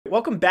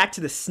Welcome back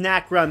to the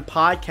Snack Run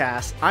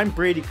Podcast. I'm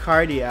Brady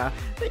Cardia.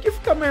 Thank you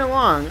for coming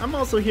along. I'm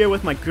also here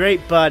with my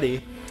great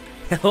buddy.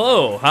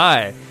 Hello,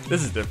 hi.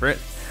 This is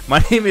different.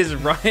 My name is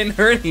Ryan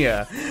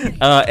Hernia,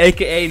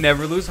 a.k.a.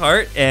 Never Lose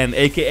Heart, and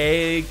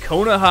a.k.a.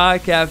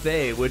 Konoha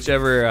Cafe,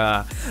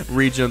 whichever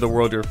region of the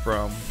world you're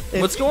from.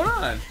 What's going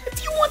on?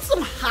 If you want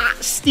some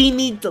hot,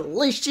 steamy,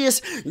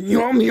 delicious,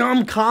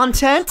 yum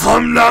content,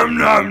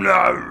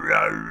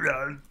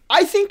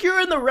 I think you're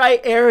in the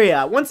right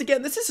area. Once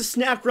again, this is a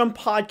Snack Run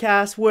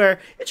Podcast where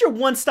it's your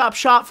one-stop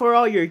shop for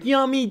all your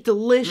yummy,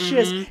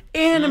 delicious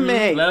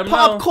anime,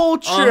 pop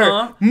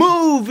culture,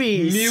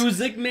 movies.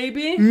 Music,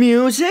 maybe?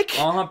 Music?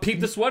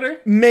 Peep the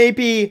sweater.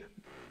 Maybe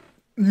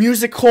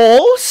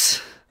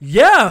musicals?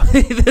 Yeah,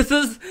 this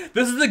is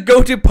the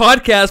go-to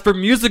podcast for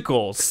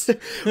musicals.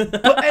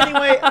 But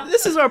anyway,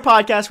 this is our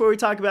podcast where we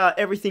talk about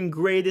everything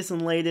greatest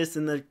and latest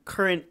in the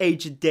current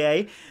age of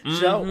day.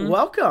 So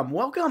welcome.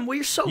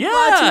 We're so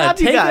glad to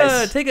have you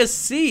guys. Take a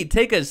seat,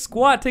 take a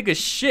squat, take a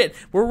shit.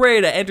 We're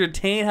ready to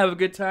entertain, have a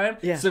good time.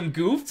 Yeah. Some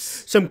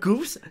goofs,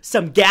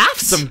 some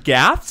gaffs,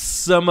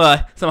 some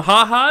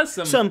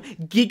ha-has, some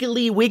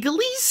giggly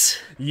wigglies.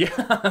 Yeah,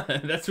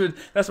 that's what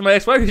my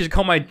ex-wife used to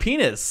call my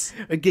penis.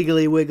 A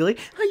giggly wiggly.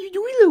 How you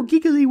doing, little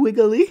giggly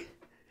wiggly?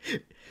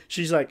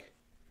 She's like,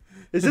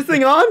 is this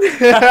thing on?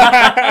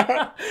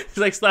 She's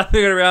like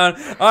slapping it around.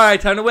 All right,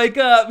 time to wake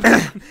up.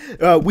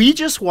 We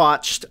just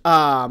watched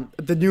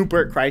the new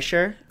Bert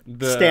Kreischer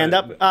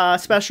stand-up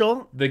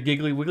special. The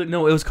Giggly Wiggly?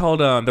 No, it was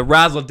called the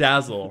Razzle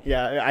Dazzle.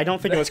 Yeah, I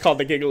don't think it was called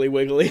the Giggly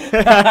Wiggly.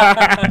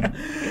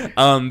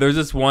 There's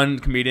this one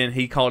comedian.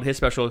 He called his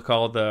special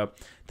called the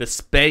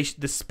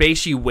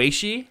Spacey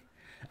Waishy.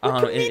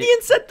 What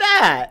comedian said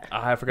that?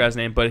 I forgot his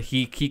name, but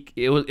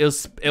it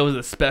was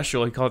a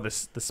special. He called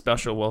it the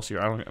special Welshie.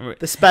 I don't remember.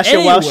 The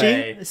special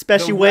Welshie.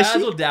 The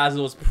Razzle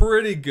Dazzle was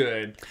pretty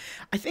good.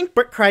 I think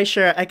Bert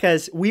Kreischer,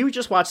 because we would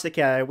just watch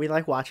together. We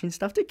like watching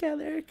stuff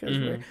together because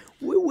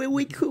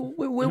we're cool.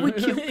 We're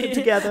cute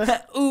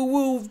together.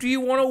 Ooh, do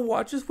you want to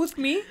watch this with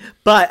me?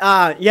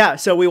 But yeah,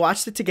 so we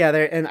watched it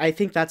together, and I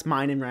think that's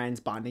mine and Ryan's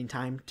bonding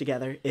time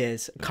together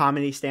is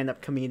comedy,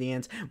 stand-up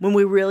comedians. When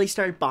we really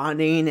started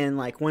bonding, and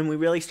like when we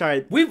really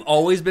started, we've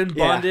always been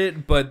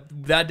bonded, but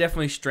that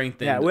definitely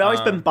strengthened. Yeah, we always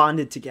been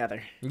bonded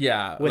together.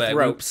 Yeah, with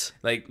ropes,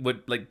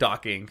 with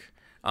docking.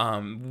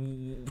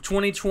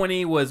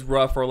 2020 was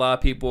rough for a lot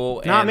of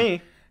people. Not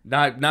me.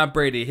 Not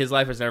Brady. His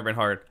life has never been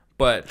hard.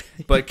 But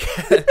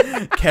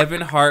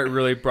Kevin Hart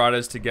really brought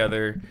us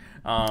together.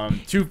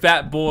 Two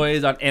fat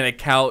boys and a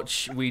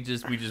couch. We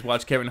just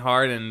watched Kevin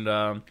Hart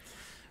and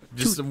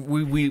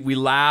we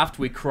laughed,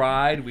 we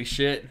cried, we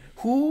shit.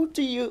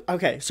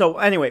 Okay, so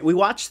anyway, we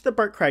watched the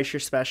Bert Kreischer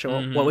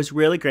special. What was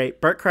really great,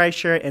 Bert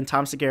Kreischer and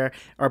Tom Segura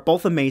are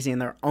both amazing in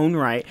their own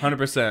right.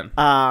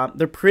 100%.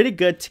 They're pretty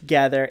good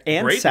together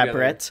and great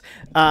separate.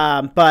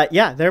 But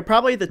yeah, they're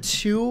probably the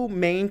two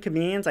main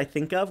comedians I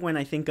think of when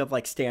I think of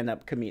like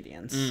stand-up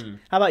comedians.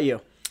 How about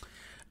you?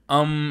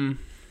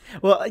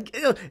 Well,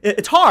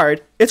 it's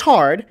hard.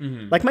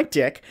 Like my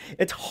dick.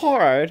 It's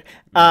hard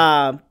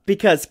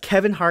because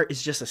Kevin Hart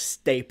is just a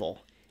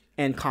staple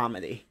in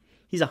comedy.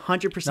 He's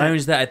 100%. Not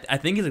even that. I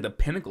think he's like the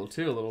pinnacle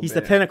too. A little bit. He's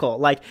the pinnacle.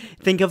 Like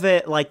think of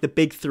it like the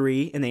big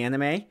three in the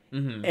anime,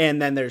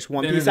 and then there's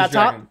One Piece at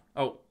top.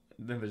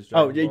 Then there's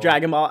Dragon Ball.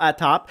 Dragon Ball at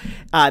top.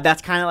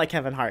 That's kind of like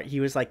Kevin Hart. He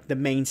was like the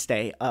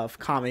mainstay of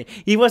comedy.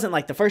 He wasn't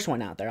like the first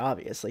one out there.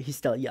 Obviously, he's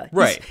still young.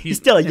 Right. He's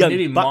still a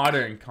young buck.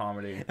 Modern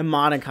comedy. And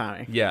modern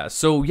comedy. Yeah.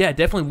 So yeah,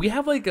 definitely we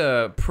have like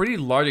a pretty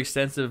large,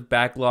 extensive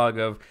backlog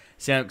of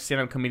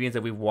stand-up comedians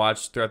that we've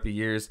watched throughout the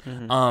years.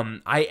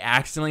 I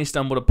accidentally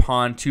stumbled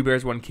upon Two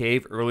Bears, One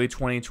Cave early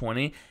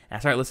 2020. And I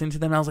started listening to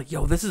them and I was like,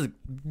 yo, this is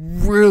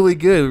really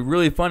good,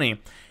 really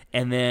funny.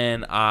 And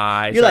then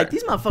You're like,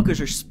 these motherfuckers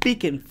are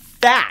speaking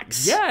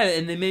facts. Yeah,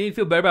 and they made me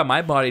feel better about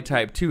my body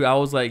type too. I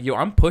was like, yo,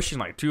 I'm pushing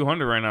like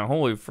 200 right now.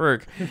 Holy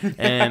frick.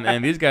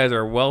 And these guys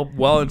are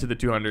well into the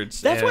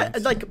 200s. That's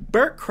what, like,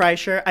 Bert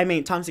Kreischer, I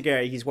mean, Tom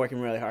Segura, he's working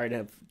really hard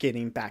at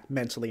getting back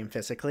mentally and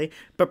physically.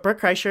 But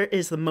Bert Kreischer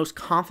is the most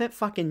confident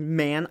fucking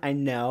man I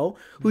know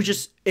who's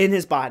just in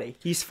his body.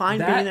 He's fine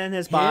being in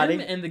his body.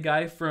 Him and the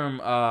guy from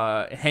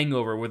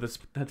Hangover with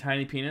the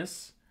tiny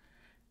penis.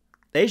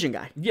 The Asian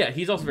guy. Yeah,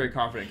 he's also very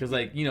confident because,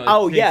 like, you know.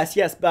 Oh, yes.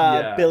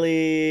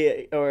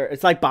 Billy, or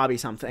it's like Bobby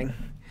something.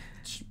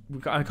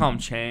 I call him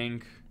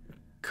Chang.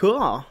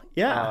 Cool.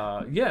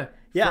 Yeah.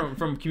 Yeah.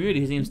 From Community,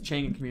 his name's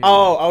Chang in Community.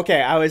 Oh,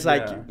 okay. I was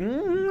like,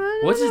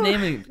 what's his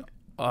name?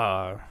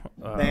 The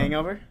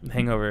Hangover.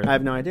 Hangover. I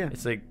have no idea.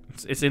 It's like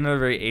it's another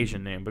very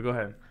Asian name, but go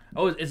ahead.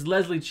 Oh, it's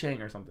Leslie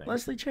Chang or something.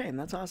 Leslie Chang,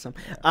 that's awesome.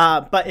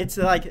 But it's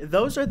like,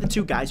 those are the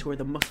two guys who are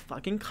the most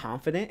fucking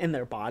confident in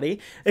their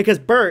body. Because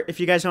Bert, if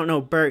you guys don't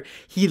know Bert,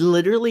 he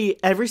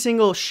literally, every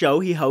single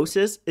show he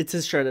hosts, it's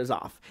his shirt is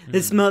off.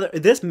 This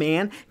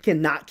man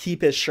cannot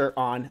keep his shirt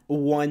on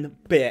one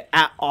bit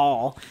at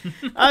all.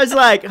 I was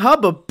like,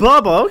 hubba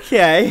bubba,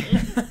 okay.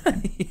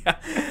 Yeah.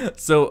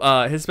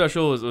 So his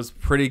special was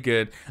pretty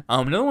good.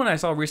 Another one I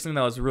saw recently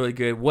that was really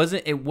good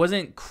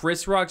wasn't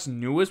Chris Rock's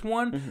newest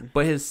one,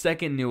 but his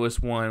second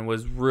newest one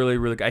was really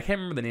really good. I can't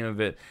remember the name of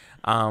it.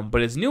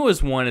 But his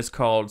newest one is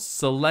called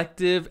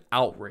Selective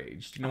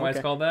Outrage. Do you know why it's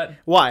called that?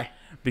 Why?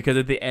 Because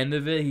at the end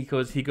of it, he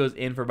goes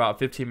in for about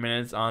 15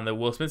 minutes on the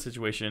Will Smith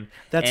situation.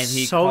 That's and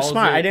he so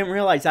smart. I didn't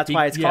realize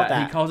why it's called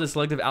that. He calls it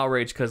Selective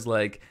Outrage because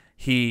like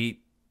he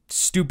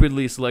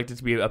stupidly selected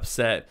to be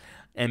upset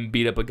and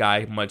beat up a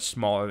guy much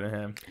smaller than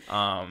him.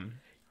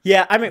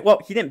 Yeah, I mean,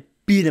 well, he didn't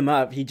beat him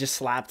up. He just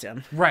slapped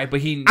him. Right,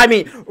 but I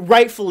mean,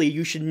 rightfully,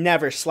 you should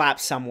never slap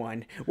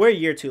someone. We're a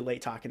year too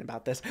late talking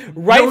about this.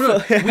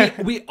 Rightfully, no.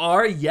 We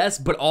are, yes,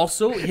 but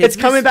also it's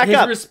coming back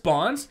up. His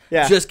response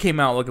just came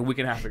out like a week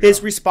and a half ago.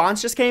 His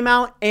response just came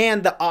out,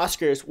 and the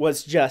Oscars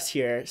was just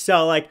here.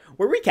 So, like,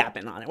 we're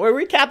recapping on it. We're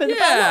recapping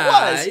about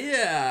what was.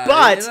 Yeah,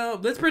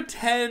 but let's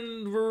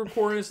pretend we're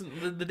recording this,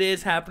 the day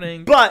is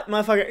happening. But,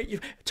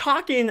 motherfucker,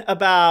 talking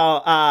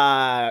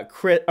about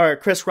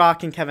Chris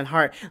Rock and Kevin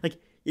Hart, like,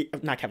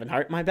 not Kevin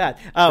Hart, my bad.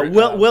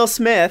 Will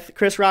Smith,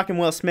 Chris Rock and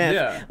Will Smith.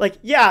 Yeah. Like,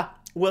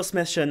 Will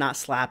Smith should have not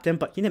slapped him,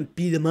 but he didn't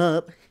beat him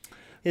up.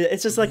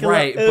 It's just like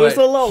it was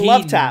a little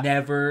love tap.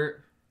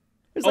 Never.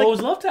 It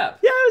was love tap.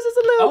 Yeah, it was just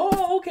a little.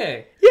 Oh,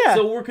 okay. Yeah.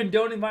 So we're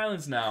condoning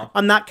violence now.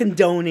 I'm not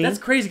condoning. That's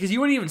crazy because you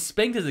weren't even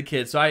spanked as a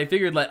kid, so I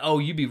figured like,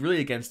 you'd be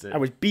really against it. I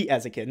was beat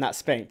as a kid, not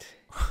spanked.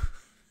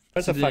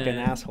 That's a fucking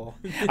asshole.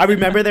 I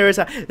remember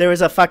there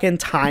was a fucking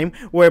time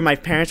where my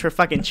parents were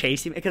fucking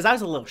chasing me because I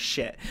was a little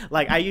shit.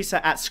 Like I used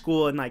to at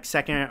school in like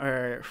second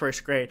or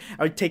first grade,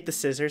 I would take the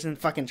scissors and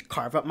fucking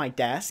carve up my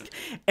desk,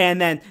 and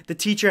then the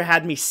teacher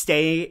had me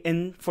stay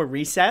in for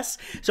recess.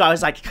 So I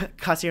was like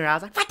cussing her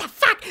out. I was like, "What the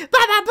fuck?"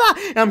 Blah blah blah.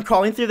 And I'm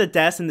crawling through the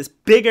desk, and this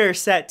bigger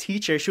set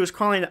teacher, she was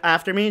crawling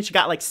after me, and she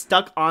got like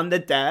stuck on the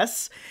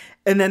desk.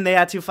 And then they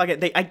had to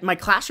fucking my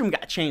classroom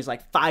got changed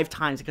like 5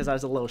 times because I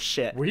was a little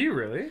shit. Were you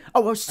really?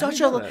 Oh, I was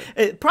such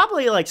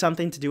probably like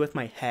something to do with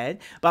my head,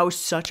 but I was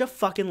such a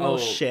fucking little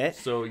shit.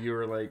 So you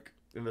were like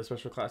in the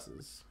special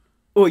classes.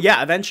 Well,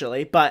 yeah,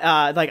 eventually, but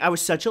like I was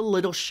such a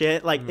little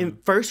shit. Like in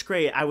first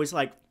grade, I was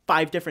like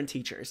 5 different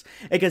teachers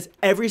because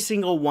every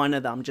single one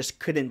of them just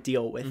couldn't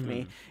deal with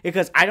me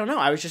because I don't know,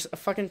 I was just a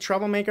fucking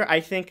troublemaker. I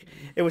think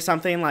it was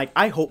something like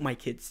I hope my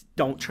kids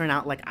don't turn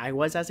out like I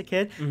was as a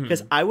kid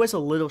because I was a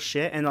little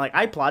shit, and like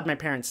I applaud my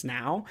parents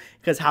now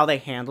because how they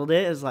handled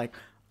it is like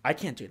I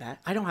can't do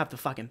that. I don't have the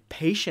fucking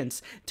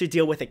patience to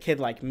deal with a kid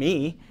like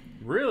me.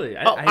 Really?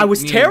 I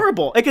was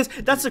terrible because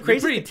that's the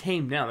crazy. You're pretty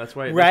tame now. That's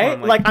why, right?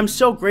 Like I'm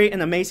so great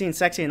and amazing and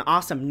sexy and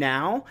awesome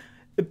now.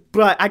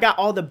 But I got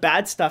all the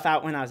bad stuff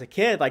out when I was a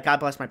kid. Like, God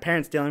bless my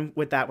parents dealing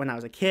with that when I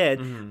was a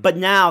kid. But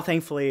now,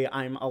 thankfully,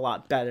 I'm a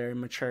lot better and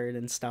matured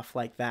and stuff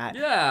like that.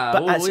 Yeah,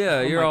 but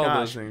you're all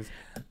those things.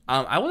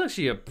 I was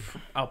actually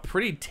a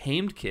pretty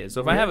tamed kid.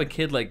 So if I have a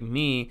kid like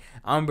me,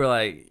 I'm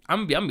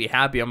gonna be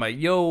happy. I'm like,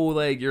 yo,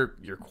 like you're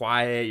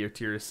quiet, you're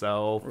to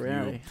yourself.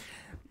 Really?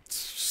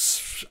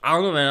 I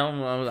don't know,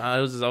 man. I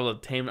was a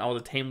tame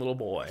little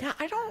boy. Yeah,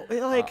 I don't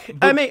like.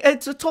 I mean, it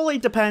totally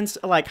depends.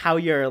 Like how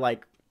you're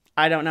like.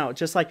 I don't know.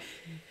 Just like,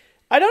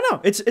 I don't know.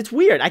 It's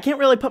weird. I can't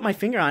really put my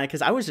finger on it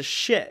because I was a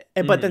shit.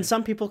 But then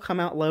some people come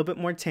out a little bit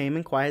more tame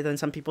and quiet. Then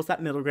some people's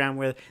that middle ground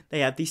where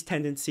they have these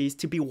tendencies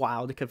to be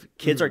wild because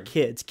kids are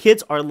kids.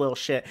 Kids are little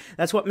shit.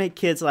 That's what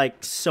makes kids like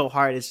so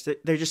hard is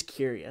they're just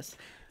curious.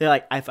 They're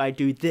like, if I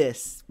do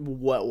this,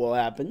 what will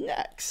happen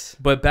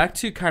next? But back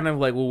to kind of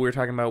like what we were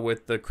talking about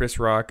with the Chris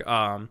Rock,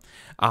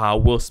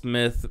 Will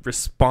Smith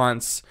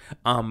response.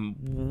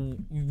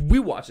 We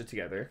watched it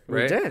together,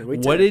 right? We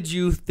did. What did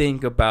you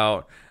think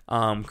about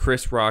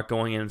Chris Rock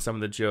going in some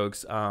of the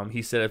jokes?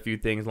 He said a few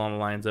things along the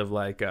lines of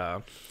like,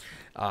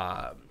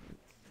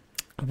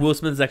 Will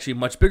Smith is actually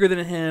much bigger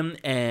than him,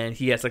 and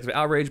he has selective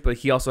outrage, but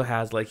he also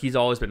has, like,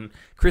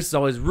 Chris has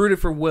always rooted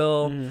for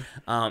Will.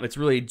 It's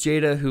really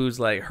Jada who's,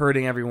 like,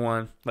 hurting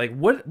everyone. Like,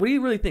 what do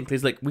you really think?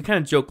 Because, like, we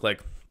kind of joke, that,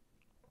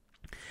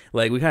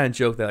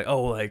 like,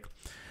 oh, like,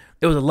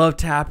 it was a love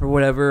tap or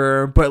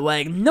whatever, but,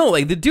 like, no,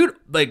 like, the dude,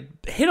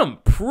 like, hit him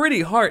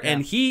pretty hard,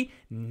 and he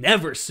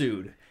never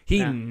sued.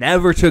 He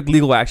never took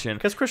legal action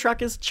because Chris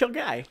Rock is a chill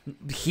guy.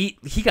 He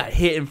got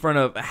hit in front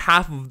of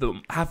half of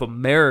the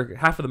America.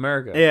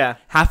 Yeah,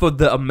 half of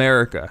the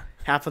America.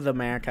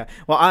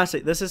 Well,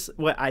 honestly, this is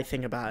what I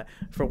think about it.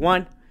 For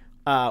one,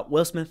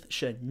 Will Smith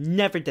should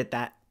never did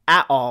that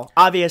at all.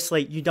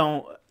 Obviously, you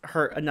don't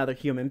hurt another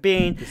human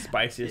being. The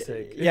spiciest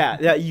thing.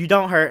 Yeah, you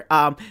don't hurt.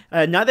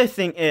 Another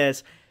thing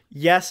is.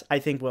 Yes, I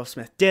think Will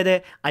Smith did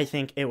it. I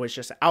think it was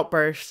just an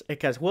outburst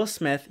because Will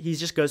Smith, he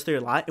just goes through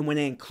a lot. And when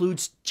it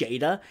includes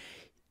Jada,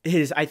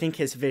 I think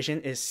his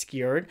vision is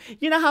skewed.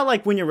 You know how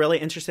like when you're really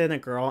interested in a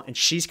girl and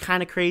she's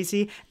kind of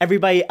crazy,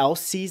 everybody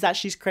else sees that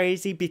she's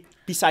crazy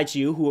besides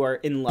you who are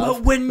in love.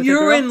 But when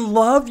you're in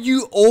love,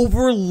 you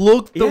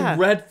overlook the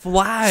red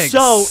flags.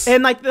 So,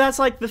 and like that's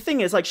like the thing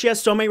is like she has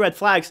so many red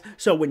flags.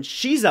 So when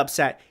she's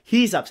upset,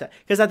 he's upset.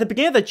 Because at the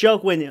beginning of the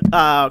joke when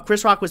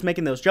Chris Rock was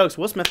making those jokes,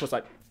 Will Smith was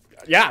like,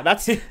 yeah,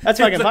 that's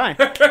fucking fine.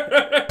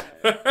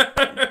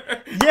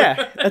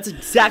 Yeah, that's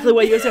exactly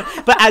what you were saying.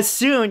 But as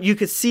soon you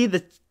could see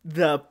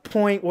the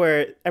point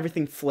where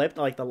everything flipped,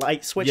 like the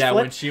light switch flipped.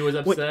 When she was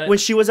upset. When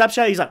she was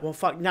upset, he's like, well,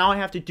 fuck, now I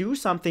have to do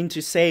something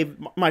to save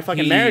my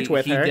fucking marriage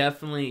with her. He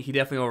definitely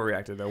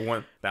overreacted, though,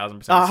 1,000%.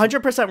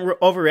 100%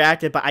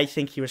 overreacted, but I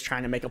think he was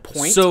trying to make a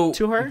point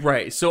to her.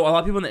 Right. So a lot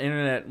of people on the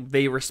internet,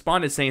 they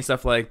responded saying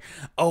stuff like,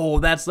 oh,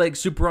 that's like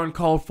super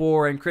uncalled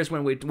for, and Chris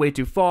went way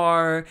too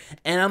far.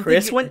 And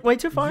Chris went way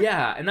too far?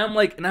 Yeah. And I'm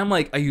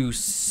like, are you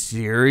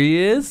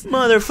serious?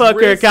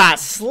 Motherfucker got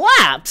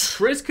slapped.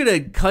 Chris could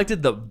have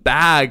collected the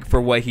bag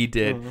for what he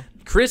did.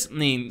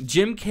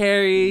 Jim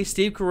Carrey,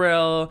 Steve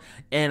Carell,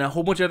 and a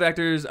whole bunch of other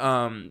actors,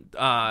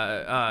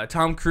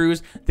 Tom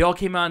Cruise, they all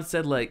came out and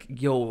said, like,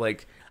 yo,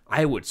 like,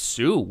 I would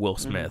sue Will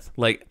Smith.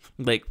 Like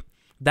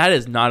that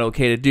is not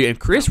okay to do. And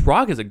Chris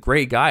Rock is a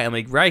great guy. I'm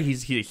like, right,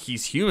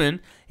 he's human.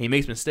 He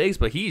makes mistakes,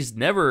 but he's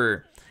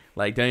never,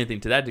 like, done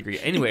anything to that degree.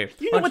 Anyway.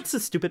 You know what's the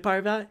stupid part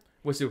about it?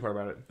 What's the stupid part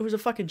about it? It was a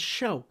fucking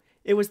show.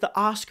 It was the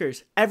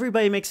Oscars.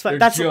 Everybody makes fun.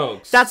 They're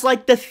jokes. That's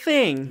like the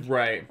thing.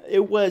 Right.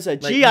 It was a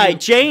G.I.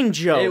 Jane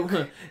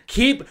joke.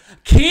 Keep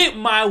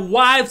my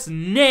wife's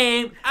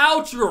name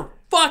out your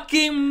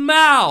fucking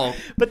mouth.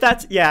 But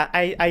that's, yeah,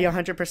 I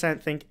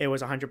 100% think it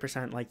was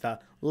 100% like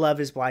the Love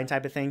is Blind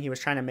type of thing. He was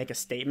trying to make a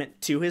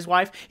statement to his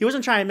wife. He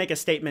wasn't trying to make a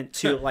statement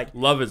to, like...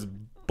 Love is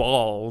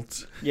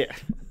bald. Yeah.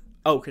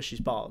 Oh, because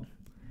she's bald.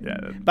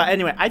 Yeah. But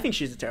anyway, I think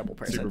she's a terrible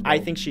person. I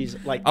think she's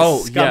like the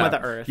scum of the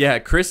earth. Yeah,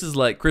 Chris was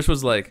like,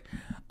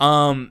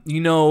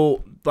 you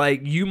know,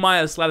 like, you might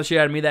have slapped the shit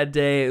out of me that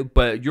day,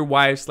 but your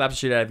wife slaps the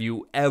shit out of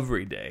you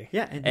every day.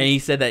 Yeah. And he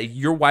said that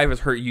your wife has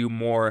hurt you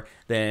more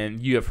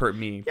than you have hurt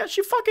me. Yeah,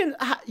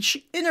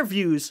 she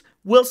interviews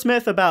Will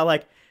Smith about,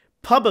 like,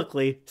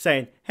 publicly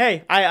saying,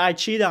 hey, I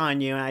cheated on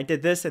you and I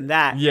did this and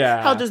that.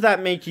 Yeah. How does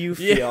that make you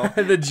feel?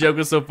 Yeah, the joke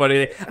was so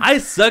funny. I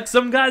suck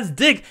some guy's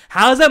dick.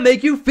 How does that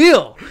make you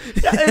feel?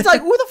 Yeah, it's like,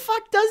 who the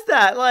fuck does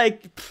that?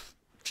 Like,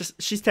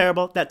 she's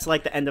terrible. That's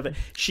like the end of it.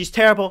 She's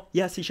terrible.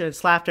 Yes, he should have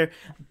slapped her.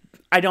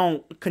 I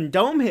don't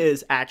condone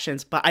his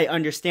actions, but I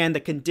understand the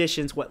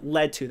conditions, what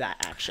led to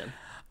that action.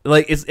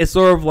 Like, it's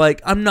sort of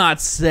like, I'm not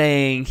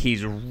saying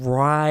he's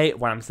right.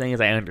 What I'm saying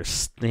is I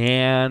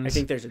understand. I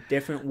think there's a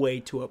different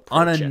way to approach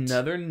On it.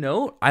 another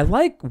note, I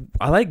like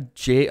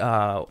Jay.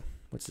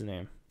 What's his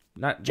name?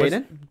 Not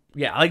Jaden.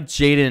 Yeah, I like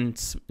Jaden.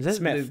 Is that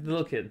Smith? The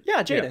little kid?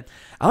 Yeah, Jaden. Yeah.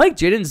 I like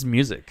Jaden's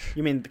music.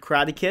 You mean the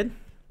Karate Kid?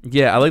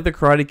 Yeah, I like the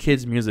Karate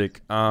Kid's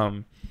music.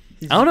 I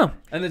don't know.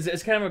 And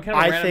it's kind of a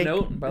random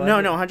note. But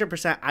no,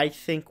 100%. I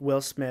think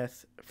Will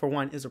Smith, for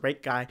one, is a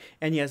great guy,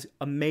 and he has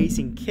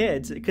amazing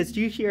kids. Because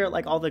you hear,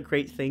 like, all the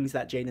great things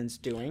that Jaden's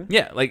doing.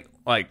 Yeah, like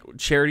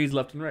charities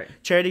left and right.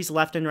 Charities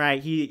left and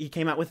right. He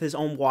came out with his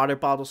own water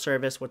bottle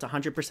service, what's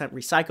 100%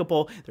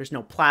 recyclable. There's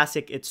no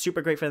plastic. It's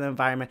super great for the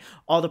environment.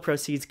 All the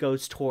proceeds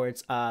goes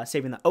towards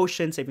saving the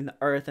ocean, saving the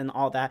earth, and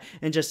all that.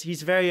 And just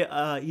he's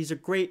a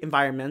great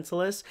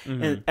environmentalist,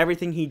 and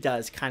everything he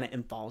does kind of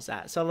involves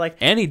that. So, like,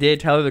 and he dated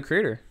Tyler the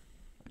Creator.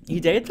 He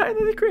dated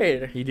Tyler the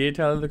Creator. He dated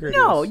Tyler the Creator.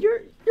 No,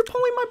 you're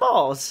pulling my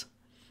balls.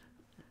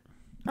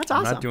 That's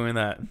awesome. I'm not doing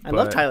that. I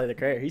love Tyler the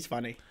Creator. He's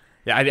funny.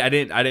 Yeah, I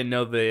didn't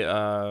know the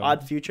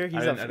Odd Future.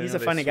 He's a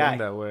funny guy.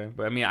 That way,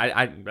 but I mean,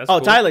 that's cool.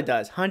 Cool. Tyler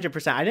does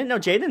 100%. I didn't know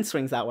Jaden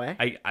swings that way.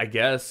 I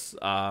guess.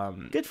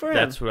 Good for him.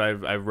 That's what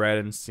I've read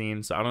and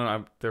seen. So I don't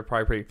know. They're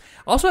probably pretty.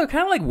 Also, I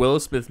kind of like Will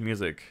Smith's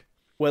music.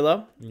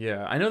 Willow.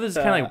 Yeah, I know this is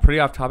kind of like pretty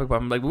off topic, but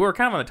I'm like, we were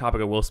kind of on the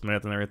topic of Will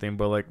Smith and everything,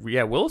 but like,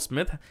 yeah, Will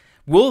Smith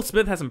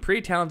has some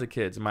pretty talented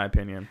kids, in my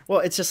opinion.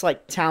 Well, it's just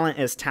like talent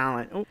is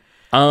talent.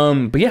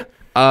 Oh. But yeah.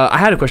 I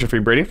had a question for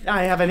you, Brady.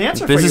 I have an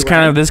answer for you. This is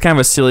kind of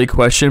a silly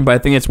question, but I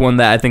think it's one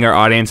that I think our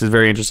audience is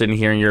very interested in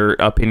hearing your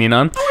opinion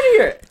on. I want to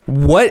hear it.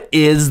 What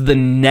is the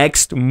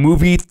next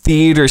movie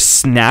theater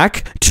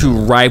snack to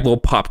rival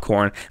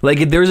popcorn?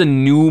 Like, if there's a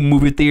new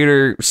movie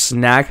theater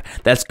snack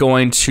that's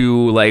going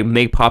to, like,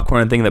 make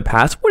popcorn a thing of the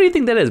past, what do you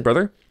think that is,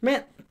 brother?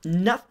 Man,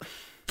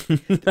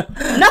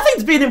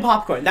 nothing's beating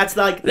popcorn. That's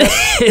like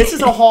this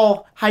is a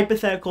whole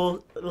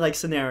hypothetical like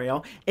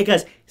scenario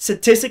because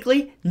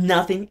statistically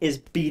nothing is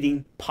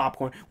beating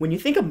popcorn. When you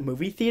think of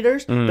movie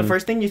theaters, the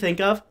first thing you think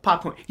of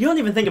popcorn. You don't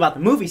even think about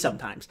the movie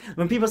sometimes.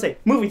 When people say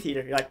movie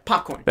theater, you're like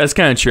popcorn. That's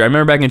kind of true. I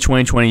remember back in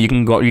 2020, you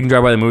can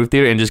drive by the movie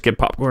theater and just get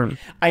popcorn.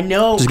 I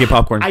know. Just get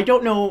popcorn. I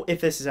don't know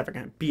if this is ever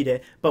going to beat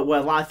it, but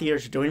what a lot of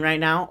theaters are doing right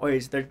now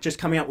is they're just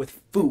coming out with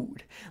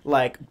food,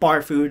 like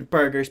bar food,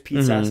 burgers,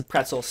 pizzas,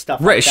 pretzels,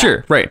 stuff like that.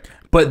 Sure, right.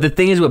 But the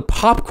thing is with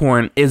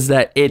popcorn is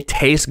that it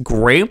tastes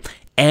great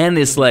and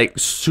it's like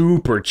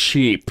super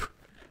cheap.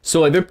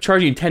 So like they're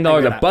charging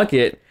 $10 a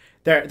bucket.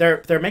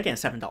 They're making a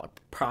 $7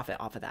 profit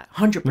off of that.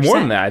 100%. More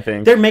than that, I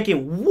think. They're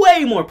making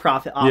way more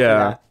profit off of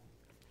that.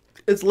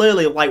 It's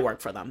literally light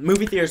work for them.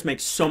 Movie theaters make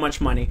so much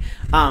money.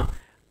 I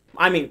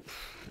mean,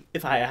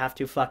 if I have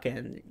to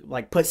fucking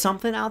like put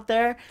something out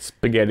there,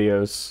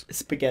 SpaghettiOs.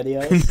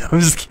 SpaghettiOs. I'm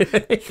just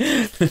kidding.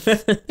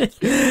 It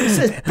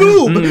says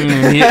boob.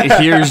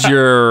 Here's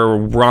your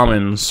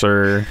ramen,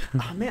 sir.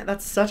 Oh man,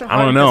 that's such a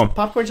I don't hard. know.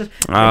 Popcorn just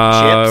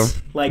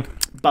chips, like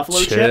buffalo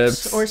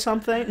chips or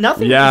something.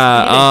 Nothing.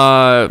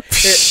 Yeah.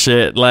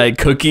 Shit, like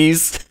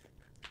cookies.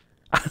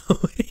 I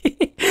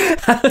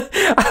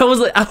was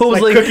like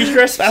Cookie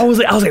Crisp. I was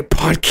like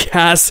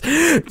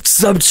podcast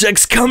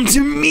subjects come to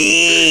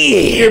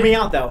me. Hear me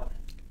out though,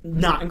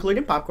 not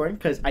including popcorn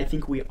because I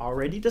think we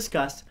already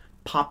discussed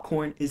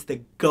popcorn is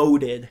the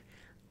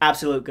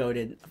absolute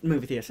goated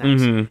movie theater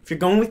snacks. If you're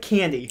going with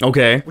candy,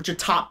 Okay. what's your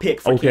top pick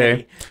for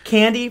candy?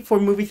 Candy for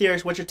movie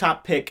theaters. What's your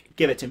top pick?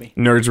 Give it to me.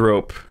 Nerds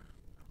rope,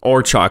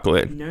 or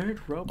chocolate, Nerd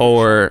rope.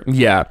 or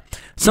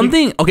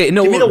something. Okay,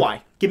 no. Give me the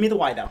why. Give me the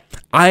why though.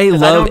 I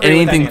love agree with any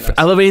anything. of those.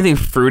 I love anything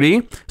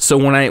fruity. So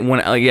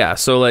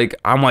so like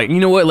I'm like, you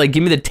know what? Like,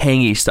 give me the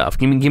tangy stuff.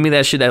 Give me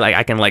that shit that like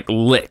I can like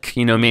lick.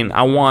 You know what I mean?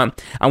 I want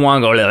to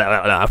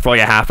go for like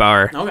a half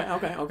hour.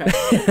 Okay.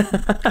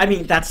 I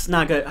mean, that's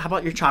not good. How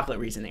about your chocolate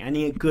reasoning? I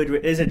need a good.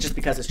 Is it just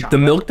because it's chocolate?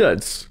 The Milk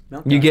Duds.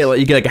 Milk You get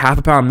Duds. like a half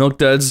a pound of Milk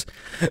Duds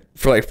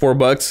for like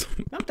 $4.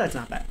 Milk Duds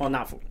not bad. Well,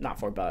 not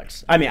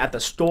 $4. I mean, at the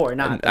store,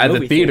 not At the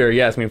movie theater,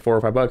 yeah, it's $4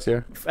 or $5.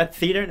 Yeah, At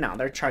theater, no,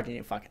 they're charging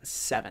you fucking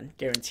 $7,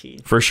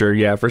 guaranteed. for sure.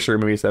 Yeah, for sure.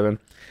 Maybe 7.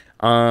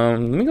 Let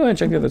me go ahead and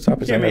check the other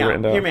topics. Hear I me have out.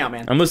 written down. Hear me out,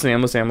 man. I'm listening.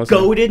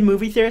 Goated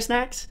movie theater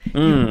snacks.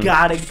 You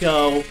gotta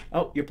go.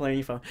 Oh, you're playing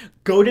your phone.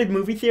 Goated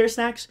movie theater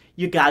snacks.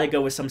 You gotta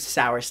go with some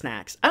sour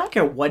snacks. I don't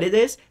care what it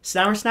is.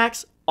 Sour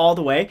snacks all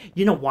the way.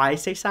 You know why I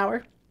say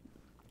sour?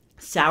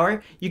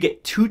 Sour. You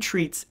get 2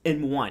 treats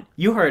in one.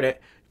 You heard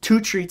it. 2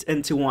 treats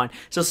into one.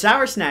 So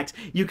sour snacks,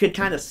 you could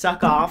kind of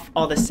suck off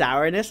all the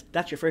sourness.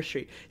 That's your first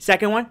treat.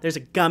 Second one, there's a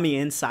gummy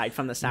inside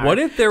from the sour. What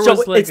if there So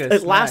was like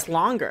it lasts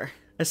longer.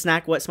 A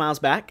snack what smiles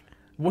back?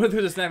 What if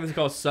there's a snack that's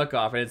called Suck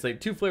Off and it's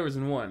like 2 flavors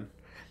in one,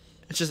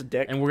 It's just a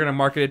dick. and we're gonna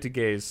market it to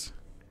gays?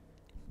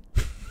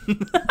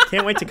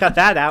 Can't wait to cut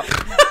that out.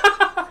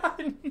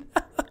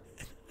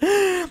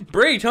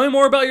 Bree, tell me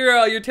more about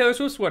your Taylor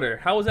Swift sweater.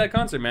 How was that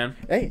concert, man?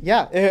 Hey,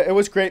 yeah, it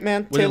was great,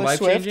 man. Was it Taylor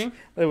Swift. life-changing?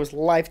 It was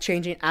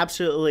life-changing,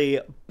 absolutely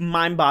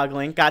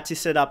mind-boggling. Got to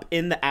sit up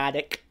in the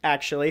attic,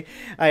 actually.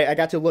 I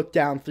got to look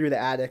down through the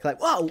attic,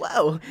 like,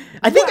 whoa.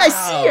 I think I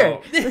see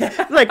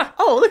her. Like,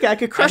 oh, look, I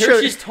could I crush heard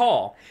her. she's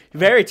tall.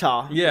 Very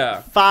tall.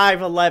 Yeah.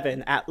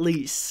 5'11" at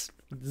least.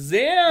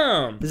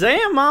 Damn.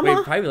 Damn, mama.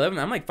 Wait, 5'11"?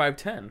 I'm like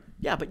 5'10".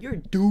 Yeah, but you're a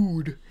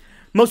dude.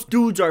 Most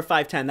dudes are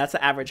 5'10". That's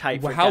the average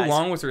height for How guys.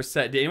 long was her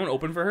set? Did anyone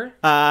open for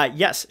her?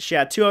 Yes, she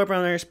had 2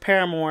 openers.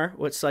 Paramore,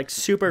 which like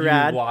super You're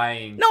rad.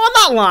 lying. No, I'm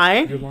not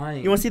lying. You're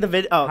lying. You want to see the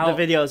video? Oh, How-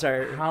 the videos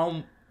are.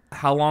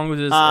 How long was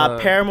this?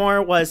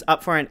 Paramore was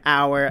up for an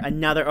hour.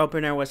 Another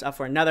opener was up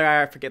for another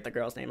hour. I forget the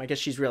girl's name. I guess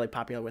she's really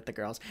popular with the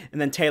girls. And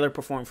then Taylor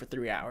performed for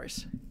 3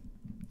 hours.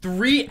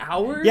 3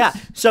 hours? Yeah.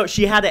 So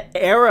she had an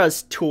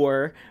Eras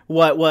tour.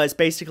 What was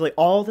basically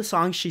all the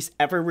songs she's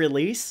ever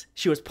released.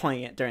 She was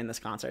playing it during this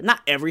concert. Not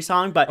every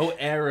song, but Oh,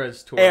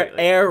 Eras tour.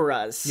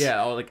 Eras.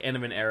 Yeah. Oh, like end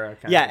of an era.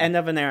 Yeah, end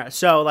of an era.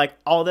 So like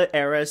all the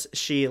eras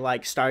she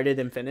like started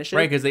and finished.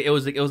 Right, because it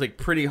was like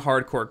pretty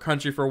hardcore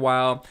country for a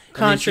while. And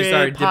Country,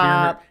 then she started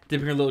pop.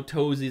 dipping her little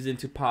toesies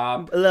into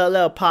pop. A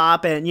little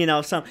pop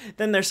and some.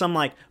 Then there's some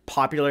like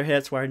popular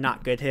hits where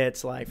not good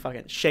hits like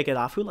fucking Shake It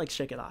Off. Who likes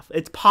Shake It Off?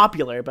 It's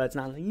popular, but it's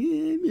not like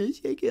yeah,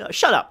 shake it off.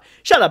 Shut up,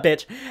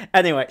 bitch.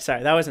 Anyway,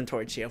 sorry, that wasn't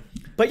towards you.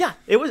 But yeah,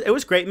 it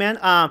was great, man.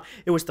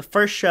 It was the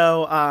first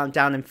show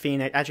down in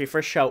Phoenix. Actually,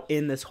 first show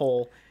in this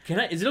whole.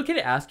 Is it okay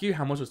to ask you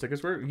how much those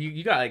tickets were?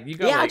 You got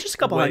Yeah, like, just a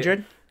couple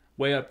hundred.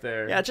 Way up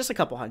there. Yeah, just a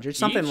couple hundred.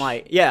 Something Each?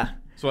 like yeah.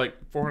 So like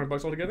 $400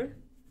 altogether.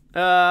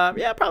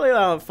 Yeah, probably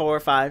around 4 or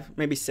 5,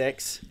 maybe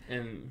 6.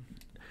 And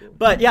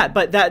But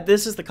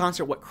this is the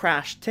concert what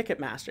crashed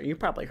Ticketmaster. You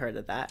probably heard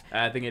of that.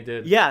 I think it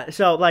did. Yeah,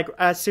 so like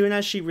as soon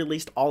as she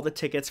released all the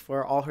tickets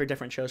for all her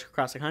different shows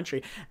across the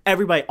country,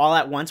 everybody all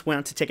at once went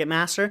onto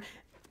Ticketmaster,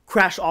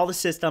 crashed all the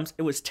systems.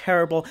 It was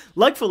terrible.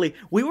 Luckily,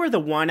 we were the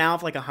one out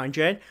of like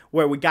 100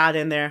 where we got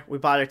in there, we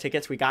bought our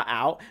tickets, we got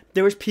out.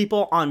 There was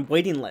people on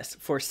waiting lists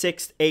for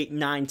 6, 8,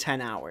 9,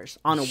 10 hours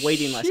on a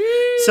waiting list.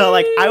 So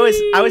like I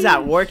was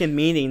at work in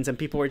meetings and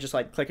people were just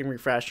like clicking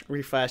refresh.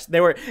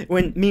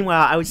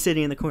 Meanwhile I was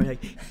sitting in the corner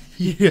like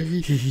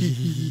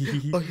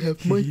I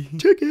have my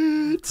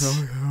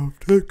tickets.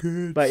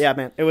 But yeah,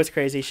 man, it was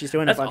crazy. She's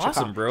doing That's a bunch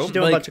awesome, of bro. She's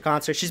doing Like, a bunch of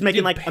concerts. She's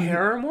making like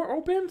Paramore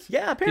opened.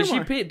 Yeah, Did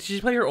Paramore. did she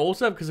play her old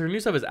stuff? Because her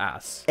new stuff is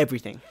ass.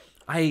 Everything.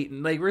 I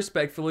like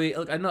respectfully.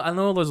 Look, I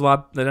know there's a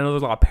lot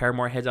of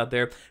Paramore heads out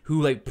there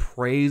who like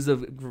praise the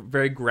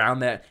very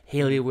ground that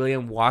Hayley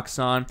Williams walks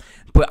on,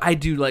 but I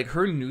do like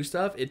her new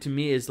stuff. It to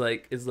me is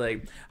like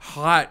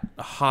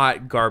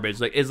hot garbage.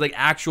 Like it's like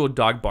actual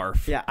dog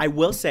barf. Yeah, I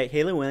will say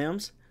Hayley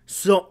Williams,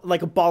 so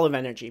like a ball of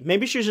energy.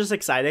 Maybe she was just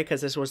excited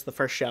because this was the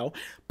first show,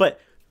 but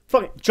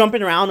fucking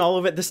jumping around all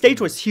over it. The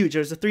stage was huge. It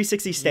was a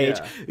 360 stage.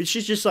 Yeah.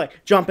 She's just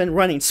like jumping,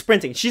 running,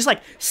 sprinting. She's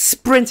like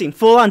sprinting,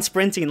 full on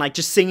sprinting, like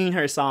just singing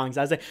her songs.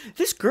 I was like,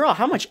 this girl,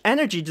 how much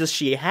energy does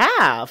she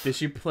have? Did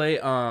she play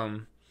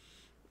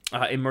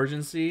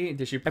Emergency?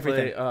 Did she play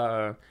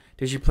Everything.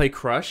 Did she play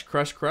Crush?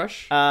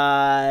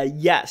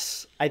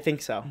 Yes, I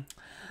think so.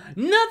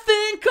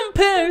 Nothing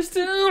compares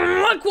to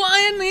a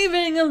quiet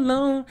leaving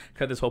alone.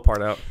 Cut this whole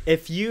part out.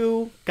 If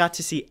you got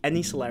to see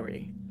any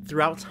celebrity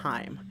throughout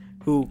time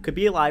who could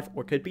be alive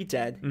or could be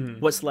dead,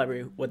 what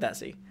celebrity would that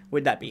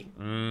be?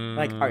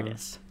 Like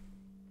artists.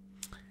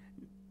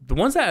 The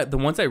ones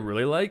I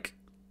really like,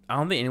 I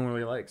don't think anyone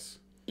really likes.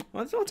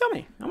 Well, tell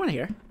me. I want to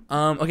hear.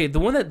 Okay, the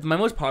one that my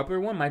most popular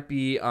one might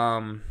be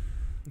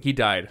he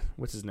died.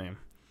 What's his name?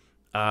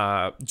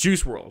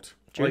 Juice WRLD.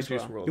 Juice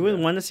WRLD. You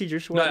wouldn't want to see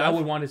Juice WRLD? No, I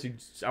would want to see.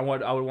 I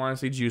would want to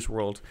see Juice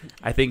WRLD.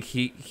 I think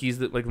he's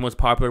the most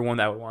popular one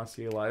that I would want to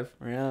see alive.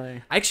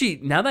 Really? Actually,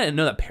 now that I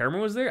know that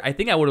Paramore was there, I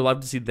think I would have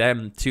loved to see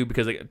them too,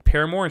 because like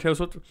Paramore and Taylor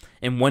Swift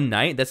in one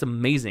night, that's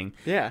amazing.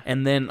 Yeah.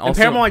 And then also and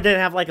Paramore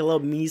didn't have like a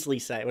little measly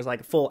set. It was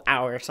like a full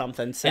hour or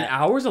something set. An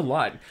hour's a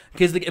lot,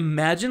 because like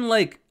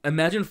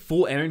imagine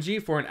full energy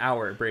for an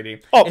hour,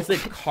 Brady. Oh, it's like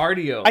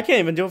cardio. I can't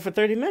even do it for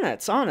 30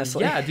 minutes,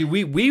 honestly. Yeah, dude,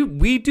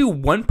 we do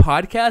one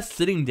podcast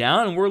sitting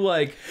down and we're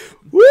like,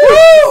 woo!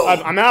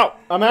 I'm out.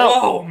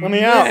 Oh, let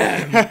me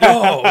man.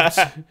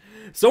 out.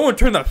 Someone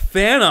turn the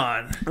fan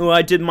on. Well,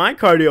 I did my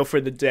cardio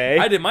for the day.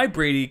 I did my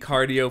Brady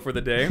cardio for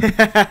the day.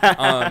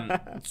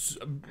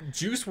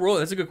 Juice WRLD,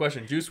 that's a good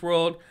question. Juice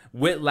WRLD,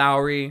 Whit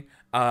Lowry,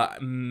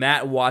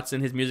 Matt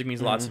Watson, his music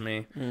means a lot to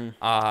me.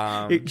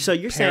 So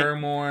you're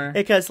Paramore. saying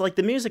because like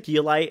the music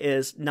you like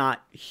is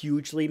not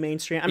hugely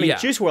mainstream. I mean,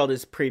 Juice WRLD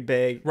is pretty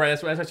big. Right,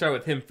 that's why I started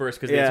with him first,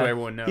 because that's what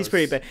everyone knows. He's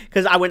pretty big.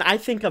 Because when I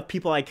think of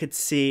people I could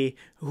see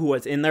who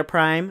was in their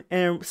prime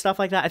and stuff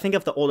like that, I think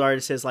of the old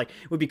artists as like,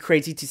 it would be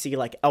crazy to see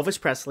like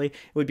Elvis Presley. It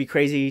would be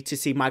crazy to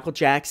see Michael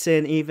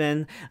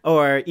Jackson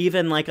or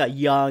even like a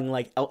young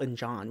like Elton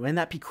John. Wouldn't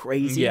that be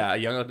crazy? Yeah,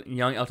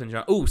 young Elton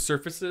John. Ooh,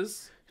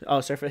 Surfaces. Oh,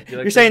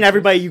 You're saying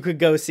everybody you could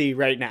go see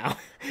right now.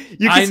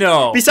 I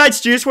know. Besides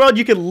Juice WRLD,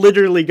 you could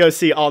literally go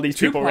see all these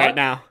people right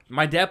now.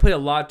 My dad played a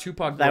lot of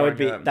Tupac. That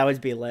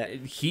would be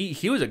lit.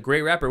 He was a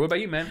great rapper. What about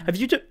you, man?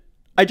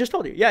 I just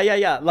told you.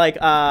 Yeah. Like,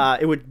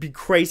 it would be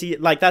crazy.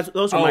 Like,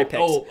 those are my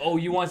picks. Oh,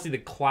 you want to see the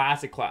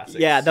classics?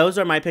 Yeah, those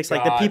are my picks.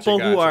 Like, the people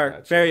who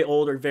are very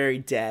old or very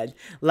dead.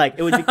 Like,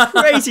 it would be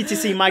crazy to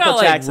see Michael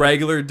Jackson. Like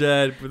regular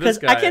dead.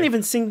 Because I can't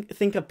even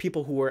think of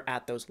people who are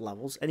at those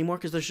levels anymore,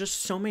 because there's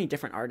just so many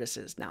different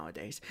artists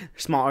nowadays.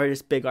 Small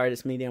artists, big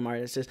artists, medium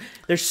artists.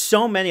 There's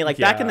so many. Like,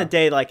 back in the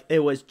day, like, it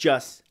was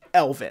just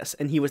Elvis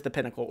and he was the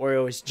pinnacle, or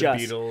it was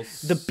just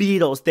the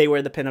Beatles. They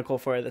were the pinnacle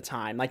for the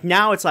time. Like,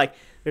 now it's like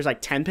there's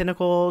like 10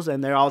 pinnacles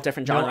and they're all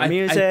different genre of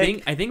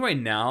music. I think right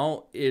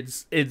now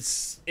it's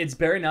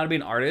better now to be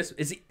an artist.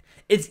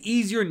 It's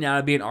easier now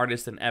to be an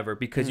artist than ever,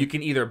 because you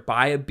can either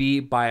buy a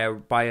beat, buy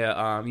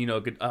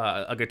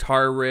a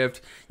guitar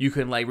riff. You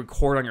can like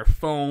record on your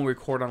phone,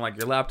 record on like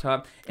your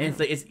laptop, and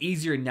it's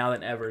easier now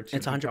than ever to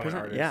become an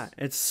artist. Yeah,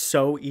 it's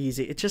so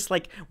easy. It's just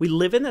like we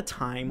live in a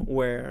time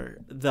where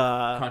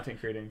the content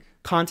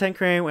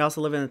creating. We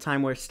also live in a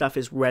time where stuff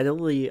is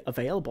readily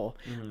available.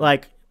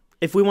 Like,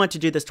 if we wanted to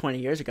do this 20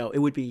 years ago, it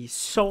would be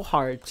so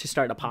hard to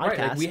start a podcast. Right,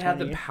 like we have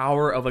the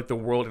power of like the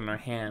world in our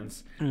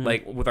hands,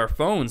 like with our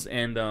phones,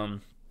 and a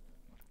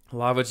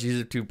lot of us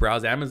use it to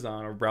browse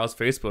Amazon or browse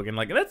Facebook, and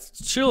like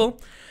that's chill.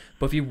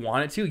 But if you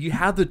wanted to, you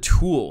have the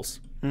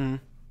tools to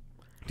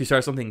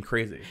start something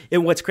crazy.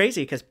 And what's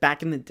crazy, because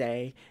back in the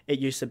day, it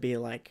used to be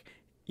like,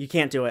 you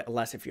can't do it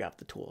unless if you have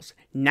the tools.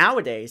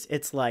 Nowadays,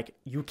 it's like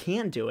you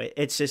can do it.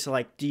 It's just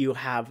like, do you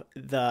have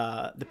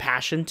the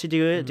passion to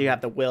do it? Do you have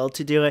the will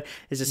to do it?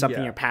 Is this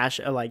something you're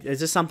passionate? Like, is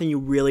this something you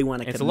really want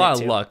to commit to? It's a lot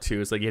of luck too.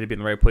 It's like you had to be in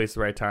the right place at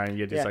the right time.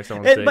 You had to like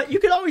someone. But you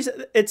could always.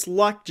 It's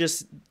luck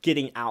just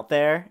getting out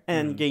there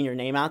and getting your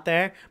name out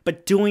there.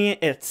 But doing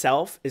it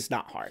itself is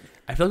not hard.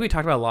 I feel like we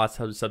talked about lots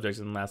of subjects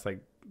in the last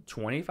like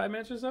 25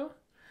 minutes or so.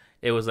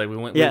 It was like we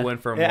went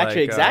from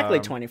actually exactly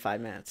 25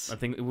 minutes. I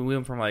think we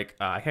went from like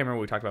I can't remember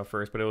what we talked about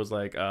first, but it was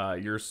like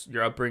your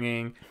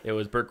upbringing. It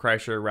was Bert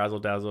Kreischer, Razzle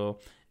Dazzle,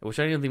 which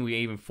I don't think we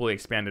even fully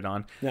expanded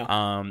on.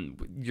 No.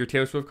 Your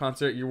Taylor Swift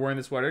concert. You're wearing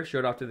the sweater. Show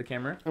it off to the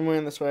camera. I'm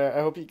wearing the sweater.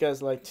 I hope you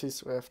guys like Too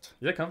Swift.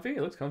 Is that comfy?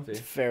 It looks comfy.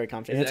 It's very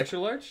comfy. Is it extra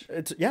large?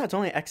 It's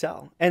only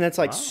XL, and it's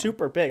like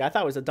super big. I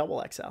thought it was a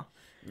double XL.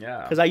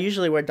 Yeah. Because I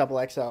usually wear double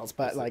XLs,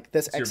 but like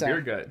this XL.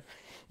 Your beer gut.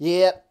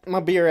 Yeah,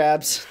 my beer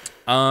abs.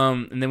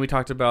 And then we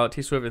talked about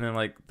T Swift, and then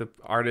like the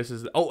artist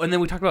is. Oh, and then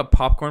we talked about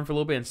popcorn for a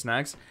little bit and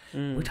snacks.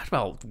 We talked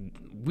about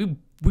we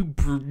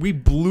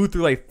blew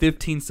through like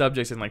 15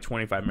 subjects in like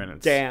 25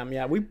 minutes. Damn,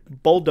 yeah, we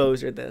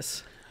bulldozered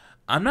this.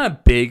 I'm not a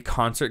big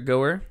concert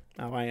goer.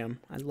 Oh, I am.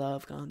 I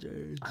love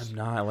concerts. I'm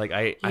not like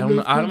I don't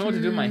know what to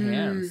do with my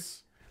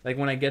hands. Like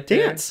when I get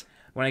there, dance.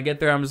 When I get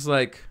there, I'm just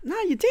like, nah,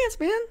 you dance,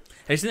 man.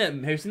 Have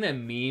you seen that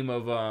meme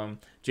of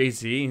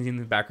Jay-Z and he's in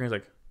the background?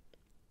 He's like.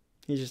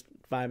 He's just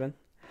vibing.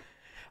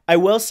 I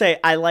will say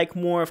I like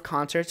more of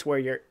concerts where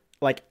you're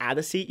like at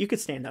a seat, you could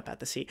stand up at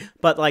the seat.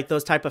 But like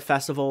those type of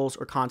festivals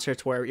or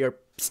concerts where you're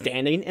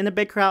standing in a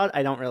big crowd,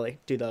 I don't really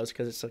do those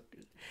because it's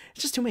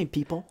just too many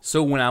people.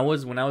 So when I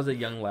was a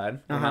young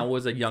lad, when I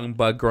was a young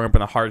bug growing up in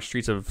the hard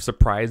streets of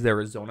Surprise,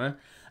 Arizona,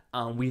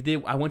 I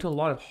went to a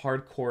lot of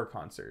hardcore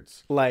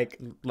concerts. Like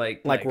rock?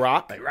 Like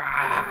rock.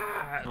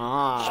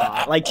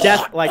 Like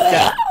death.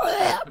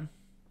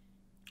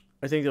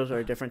 I think those are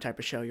a different type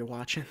of show you're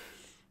watching.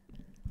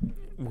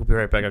 We'll be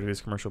right back after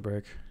this commercial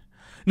break.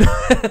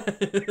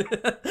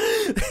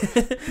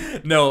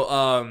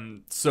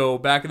 No, so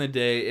back in the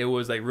day, it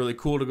was like really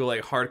cool to go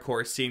like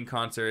hardcore scene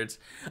concerts,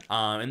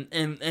 and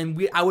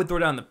I would throw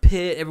down the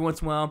pit every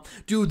once in a while,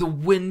 do the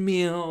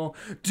windmill,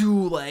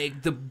 do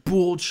like the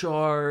bull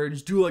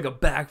charge, do like a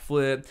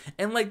backflip,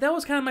 and like that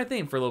was kind of my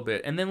thing for a little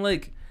bit, and then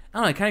like I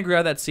don't know, I kind of grew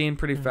out of that scene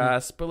pretty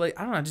fast, but like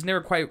I don't know, I just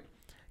never quite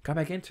got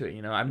back into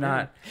it. I'm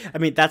not. I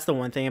mean, that's the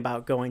one thing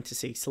about going to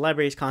see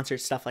celebrities,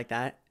 concerts, stuff like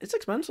that. It's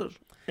expensive.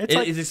 It's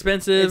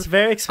expensive. It's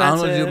very expensive. I don't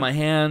know what to do with my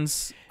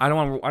hands. I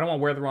don't want to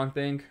wear the wrong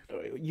thing.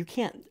 You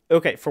can't.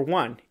 Okay, for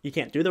one, you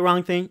can't do the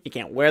wrong thing. You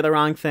can't wear the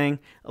wrong thing,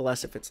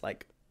 unless if it's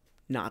like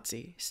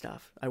Nazi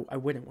stuff. I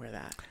wouldn't wear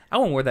that. I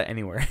won't wear that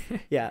anywhere.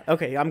 Yeah.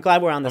 Okay. I'm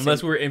glad we're on the unless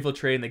same. we're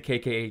infiltrating the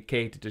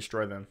KKK to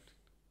destroy them.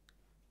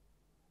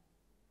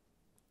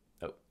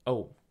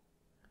 Oh.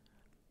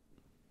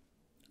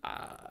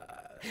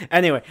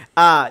 Anyway,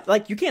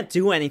 like you can't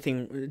do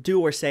anything,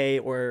 do or say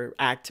or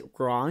act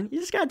wrong. You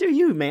just gotta do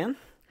you, man.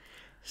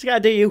 Just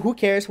gotta do you. Who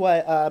cares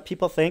what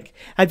people think?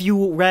 Have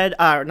you read?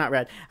 Not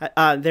read.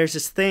 There's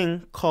this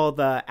thing called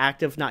the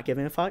act of not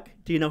giving a fuck.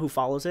 Do you know who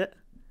follows it?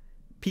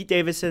 Pete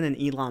Davidson and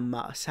Elon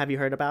Musk. Have you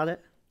heard about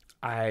it?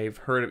 I've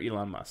heard of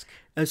Elon Musk.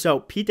 And so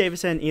Pete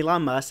Davidson and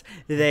Elon Musk,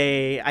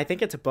 I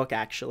think it's a book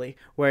actually,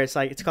 where it's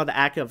called The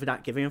Act of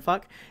Not Giving a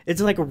Fuck.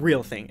 It's like a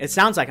real thing. It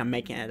sounds like I'm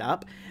making it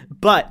up,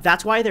 but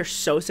that's why they're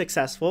so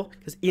successful,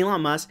 because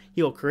Elon Musk,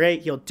 he'll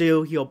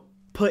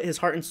put his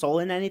heart and soul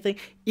in anything,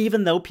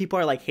 even though people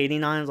are like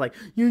hating on him, like,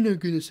 you're not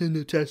going to send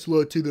a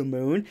Tesla to the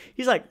moon.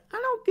 He's like,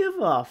 I don't give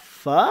a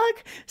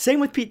fuck.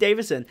 Same with Pete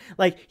Davidson.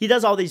 Like, he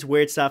does all these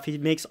weird stuff. He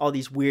makes all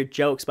these weird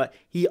jokes, but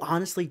he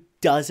honestly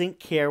doesn't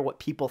care what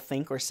people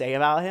think or say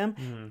about him.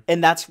 Mm-hmm.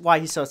 And that's why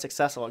he's so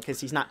successful,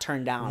 because he's not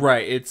turned down.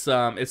 Right. It's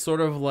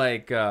sort of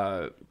like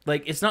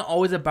it's not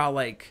always about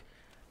like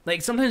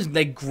sometimes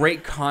like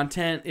great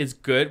content is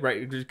good,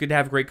 right? It's good to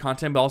have great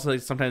content, but also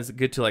like, sometimes it's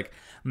good to like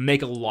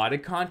make a lot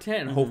of content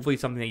and hopefully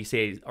something that you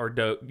say or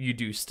you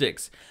do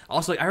sticks.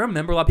 Also, like, I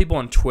remember a lot of people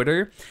on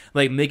Twitter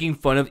like making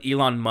fun of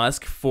Elon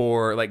Musk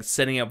for like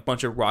sending a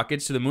bunch of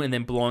rockets to the moon and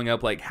then blowing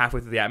up like halfway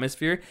through the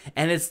atmosphere.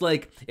 And it's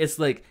like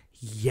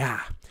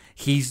yeah,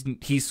 he's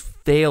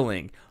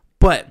failing.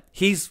 But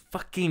he's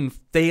fucking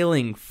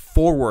failing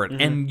forward,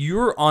 and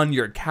you're on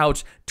your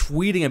couch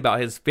tweeting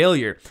about his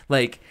failure.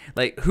 Like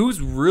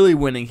who's really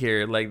winning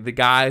here? Like the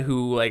guy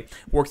who like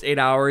works 8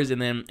 hours and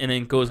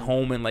then goes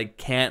home and like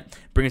can't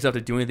bring himself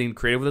to do anything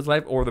creative with his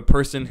life, or the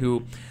person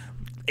who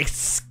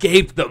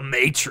escaped the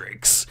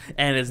Matrix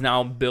and is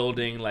now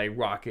building like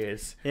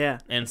rockets,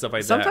 and stuff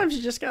like that. Sometimes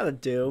you just gotta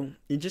do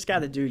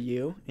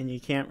you, and you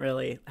can't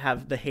really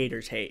have the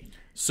haters hate.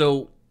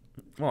 So,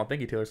 well,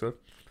 thank you, Taylor Swift.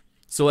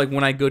 So, like,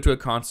 when I go to a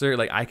concert,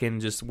 like, I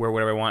can just wear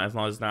whatever I want as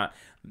long as it's not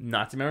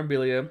Nazi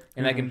memorabilia,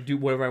 and I can do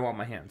whatever I want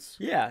with my hands.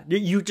 Yeah.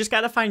 You just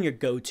got to find your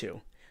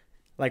go-to.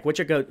 Like, what's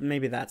your go...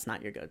 Maybe that's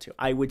not your go-to.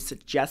 I would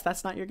suggest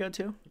that's not your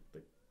go-to.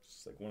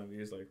 Just like one of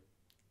these, like...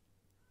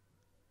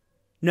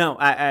 No,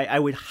 I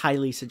would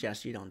highly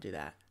suggest you don't do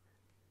that.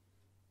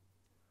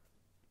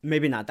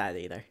 Maybe not that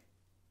either.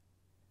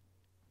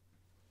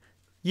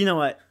 You know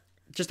what?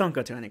 Just don't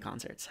go to any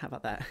concerts. How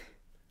about that?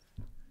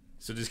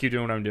 So just keep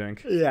doing what I'm doing.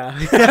 Yeah.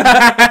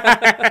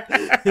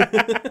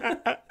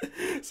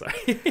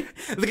 Sorry.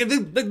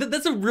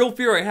 That's a real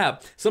fear I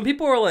have. Some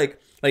people are like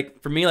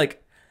for me,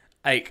 like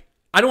I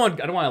don't want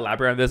to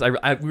elaborate on this.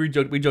 We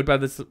joked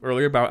about this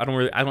earlier, but I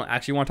don't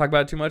actually want to talk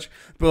about it too much.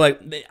 But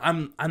like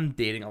I'm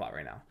dating a lot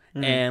right now.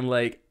 Mm-hmm. And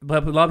like,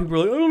 but a lot of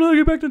people are like, I don't know how to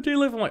get back to dating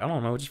life. I'm like, I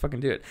don't know, just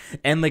fucking do it.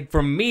 And like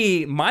for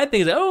me, my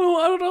thing is, I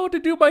don't know what to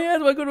do with my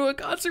hands. Do I go to a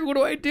concert? What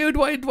do I do?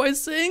 Do I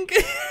sing?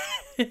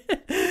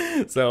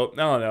 So I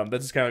don't know.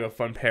 That's just kind of like a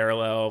fun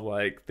parallel of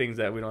like things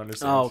that we don't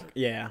understand. Oh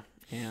yeah.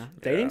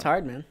 Dating's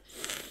hard, man.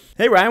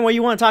 Hey Ryan, what do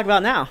you want to talk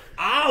about now?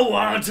 I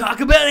want to talk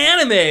about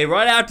anime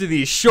right after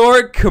these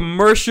short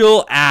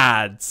commercial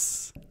ads.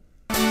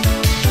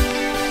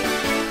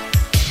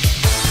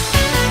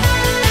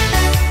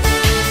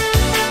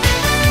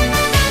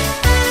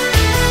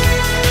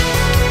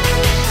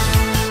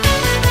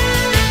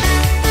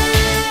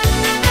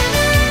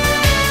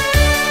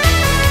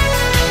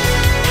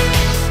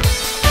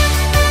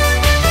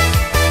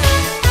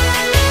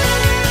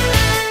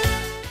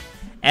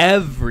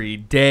 every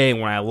day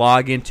when I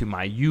log into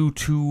my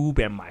YouTube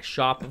and my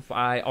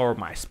Shopify or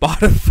my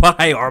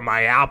Spotify or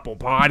my Apple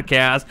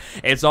Podcast,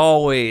 it's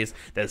always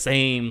the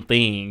same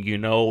thing. You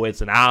know,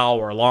 it's an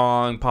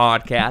hour-long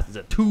podcast. It's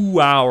a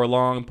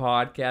 2-hour-long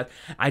podcast.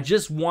 I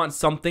just want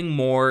something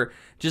more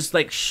just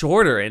like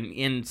shorter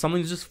and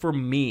something just for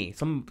me.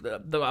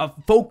 A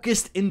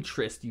focused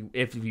interest,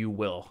 if you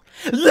will.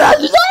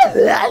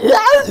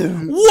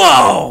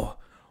 Whoa!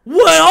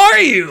 What are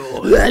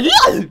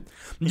you?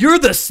 You're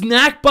the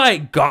Snack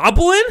Bite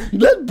Goblin?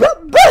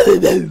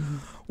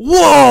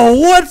 Whoa,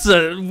 what's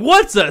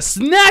a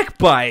snack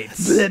bite?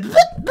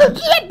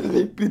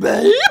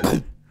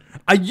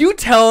 Are you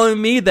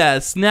telling me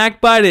that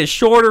Snack Bite is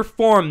shorter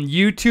form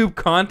YouTube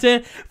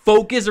content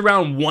focused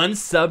around one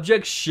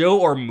subject, show,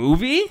 or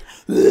movie?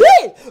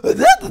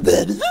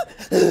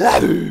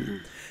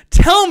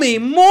 Tell me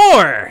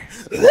more!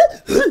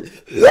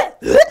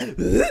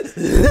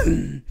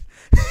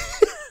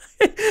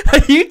 Are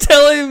you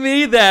telling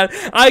me that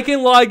I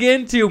can log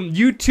into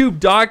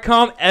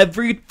youtube.com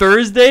every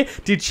Thursday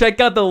to check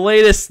out the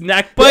latest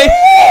Snack Bite?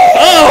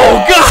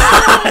 Oh,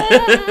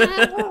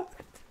 God!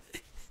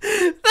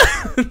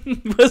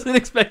 Wasn't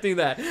expecting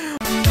that.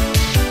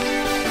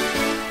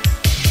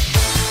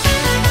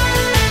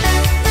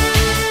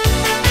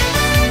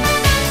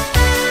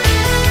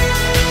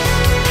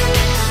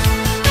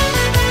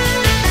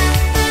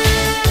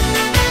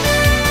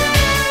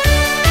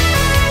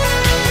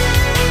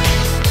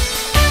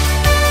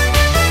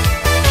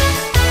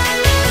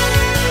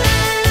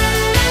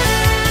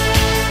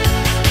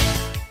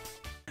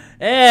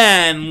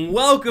 And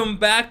welcome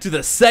back to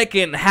the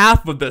second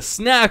half of the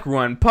Snack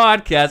Run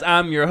podcast.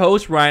 I'm your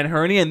host, Ryan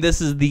Herney, and this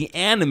is the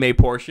anime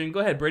portion. Go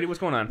ahead, Brady. What's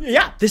going on?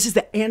 Yeah, this is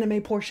the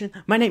anime portion.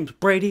 My name's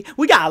Brady.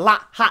 We got a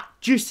hot,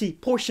 juicy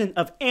portion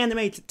of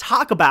anime to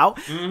talk about,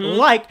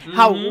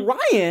 how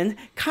Ryan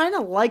kind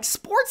of likes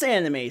sports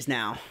animes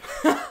now.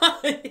 What's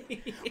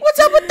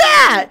up with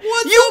that?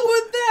 What's up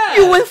with that?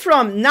 You went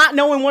from not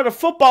knowing what a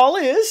football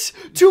is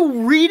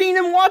to reading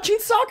and watching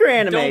soccer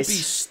animes. Don't be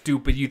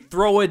stupid. You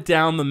throw it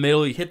down the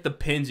middle, you hit the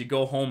pins, you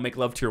go home, make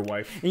love to your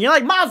wife. And you're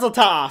like, Mazel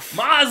Tov.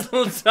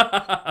 Mazel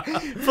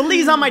Tov.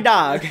 Feliz on my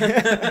dog.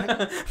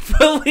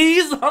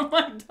 Feliz on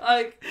my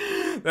dog.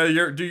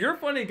 You're a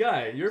funny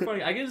guy. You're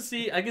funny. I can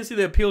see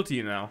the appeal to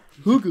you now.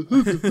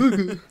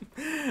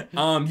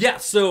 Yeah,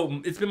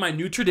 so it's been my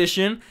new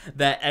tradition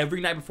that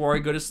every night before I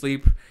go to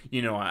sleep,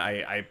 you know,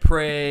 I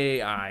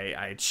pray,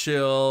 I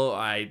chill,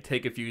 I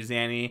take a few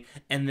Xanny,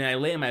 and then I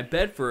lay in my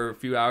bed for a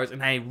few hours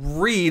and I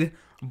read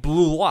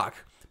Blue Lock.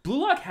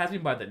 Blue Lock has me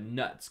by the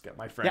nuts,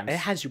 my friends. Yeah, it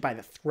has you by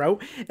the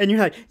throat, and you're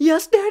like,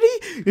 yes, Daddy?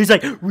 He's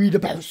like, read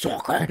about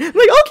soccer. I'm like,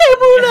 okay,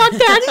 Blue Lock,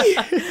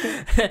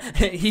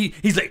 Daddy.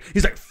 he's like,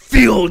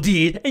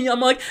 Fieldy. And I'm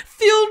like,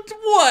 Field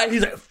what?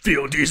 He's like,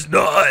 Fieldy's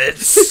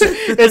nuts.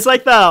 It's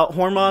like the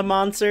hormone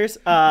monsters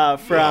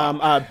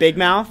from Big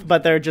Mouth,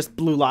 but they're just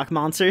Blue Lock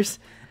monsters.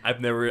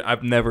 I've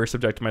never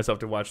subjected myself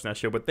to watching that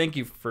show, but thank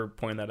you for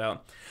pointing that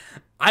out.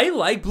 I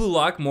like Blue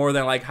Lock more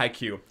than I like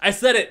Haikyuu. I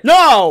said it.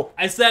 No!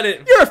 I said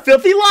it. You're a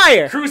filthy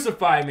liar.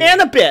 Crucify me. And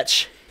a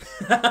bitch.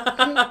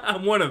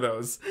 I'm one of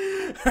those.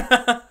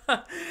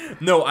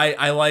 No,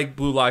 I like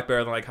Blue Lock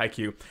better than like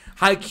Haikyuu.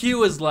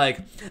 Haikyuu is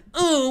like,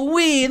 ooh,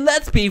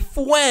 let's be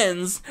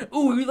friends.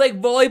 Ooh, you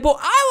like volleyball?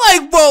 I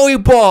like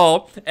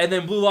volleyball. And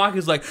then Blue Lock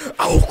is like,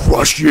 I'll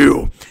crush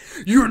you.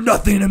 You're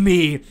nothing to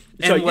me.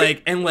 And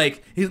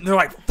they're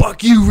like,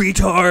 fuck you,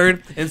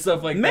 retard, and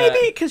stuff like that. Maybe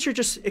because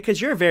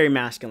you're a very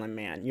masculine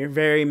man. You're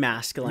very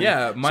masculine.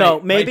 Yeah,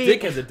 my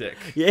dick has a dick.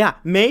 Yeah,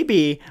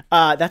 maybe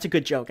that's a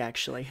good joke,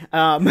 actually.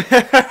 My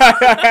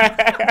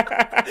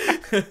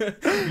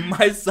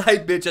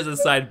side bitch has a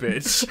side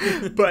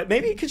bitch. But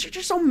maybe because you're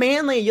just so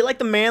manly. You like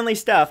the manly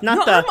stuff,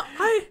 not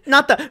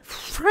the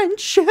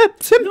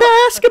friendships and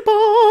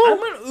basketball.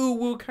 I'm an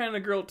ooh-woo kind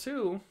of girl,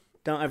 too.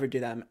 Don't ever do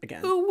that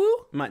again.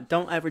 Ooh woo.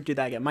 Don't ever do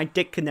that again. My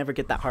dick could never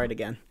get that hard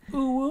again.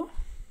 Ooh woo.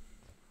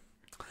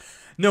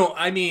 No,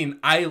 I mean,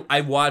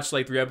 I watched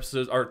like 3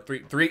 episodes or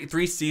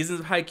three seasons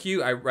of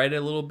Haikyuu. I read it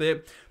a little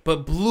bit,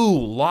 but Blue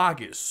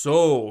Lock is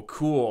so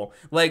cool.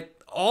 Like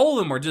all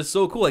of them are just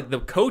so cool. Like the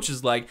coach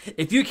is like,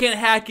 if you can't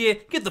hack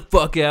it, get the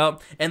fuck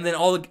out. And then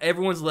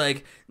everyone's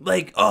like,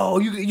 oh,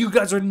 you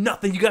guys are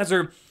nothing.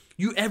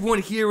 Everyone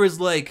here is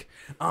like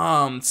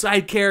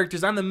side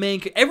characters. I'm the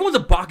main. Everyone's a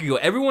bakugo.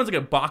 Everyone's like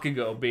a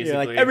bakugo,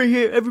 basically. Yeah,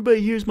 like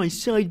everybody here's my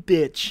side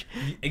bitch.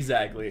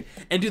 Exactly.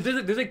 And dude,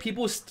 there's like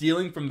people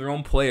stealing from their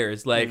own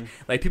players. Like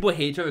people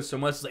hate each other so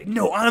much. It's like,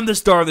 no, I'm the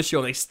star of the show.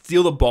 And they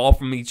steal the ball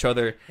from each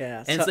other.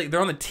 Yeah. And it's like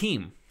they're on the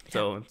team.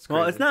 So it's crazy.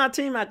 Well, it's not a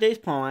team at this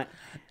point.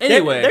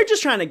 Anyway, they're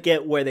just trying to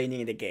get where they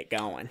need to get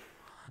going.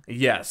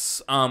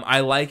 Yes.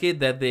 I like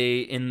it that they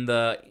in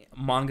the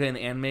manga and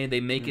anime,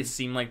 they make it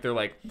seem like they're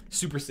like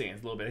Super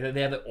Saiyans a little bit.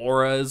 They have the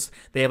auras,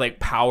 they have like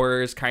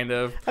powers, kind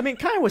of. I mean,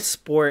 kind of with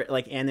sport,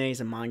 like animes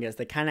and mangas,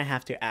 they kind of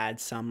have to add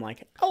some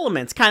like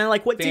elements, kind of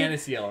like what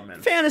Fantasy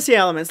elements. Fantasy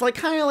elements, like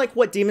kind of like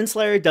what Demon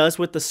Slayer does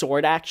with the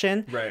sword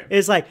action. Right.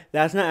 It's like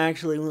that's not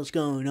actually what's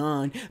going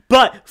on.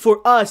 But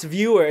for us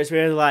viewers,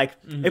 we're like,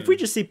 if we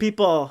just see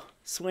people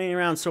swinging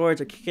around swords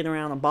or kicking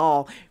around a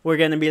ball, we're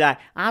gonna be like,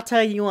 I'll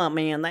tell you what,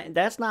 man,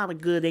 that's not a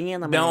good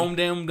anime. Don't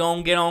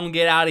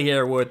get out of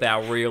here with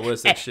that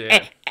realistic shit.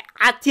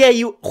 I tell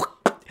you,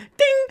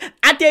 ding!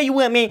 I tell you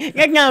what, man,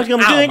 that's not some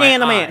good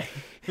anime.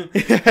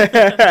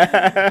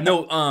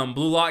 No,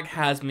 Blue Lock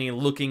has me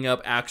looking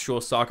up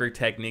actual soccer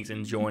techniques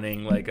and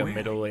joining like a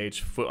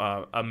middle-aged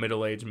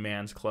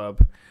man's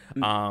club.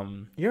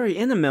 You're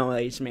in the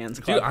middle-aged man's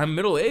club. Dude, I'm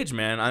middle-aged,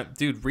 man.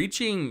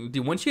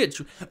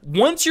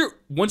 Once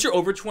you're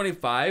over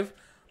 25,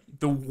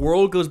 the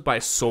world goes by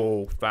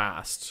so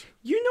fast.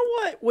 You know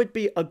what would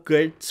be a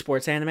good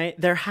sports anime?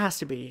 There has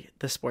to be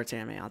the sports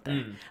anime out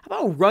there. How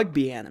about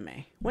rugby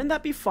anime? Wouldn't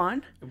that be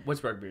fun?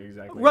 What's rugby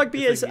exactly?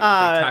 Rugby is like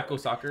tackle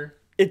soccer.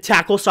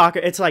 Tackle soccer.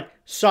 It's like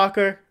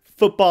soccer,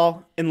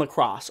 football, and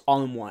lacrosse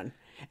all in one.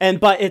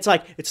 But it's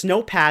like, it's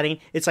no padding.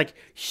 It's like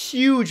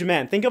huge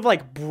men. Think of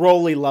like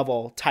Broly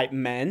level type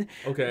men.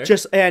 Okay.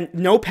 And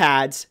no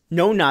pads,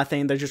 no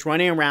nothing. They're just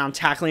running around,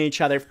 tackling each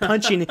other,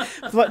 punching,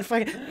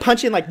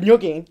 punching like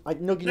noogie,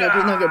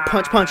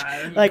 punch.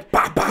 Like,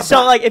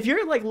 so like if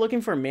you're like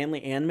looking for a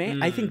manly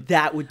anime, I think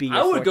that would be your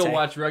I would forte. go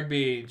watch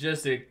rugby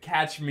just to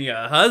catch me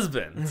a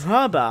husband.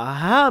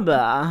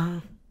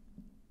 Hubba.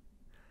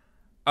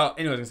 Oh,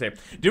 anyway, I was gonna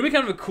say, do we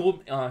kind of a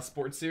cool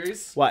sports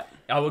series? What?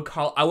 I would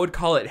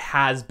call it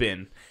Has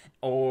Been,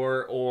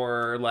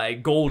 or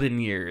like Golden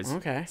Years.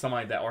 Okay. Something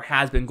like that, or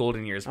Has Been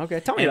Golden Years.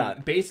 Okay, tell me about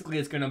it. Basically,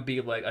 it's gonna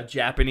be like a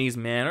Japanese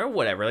man or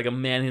whatever, like a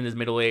man in his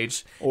middle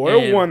age, or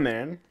a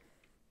woman.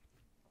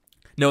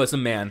 No, it's a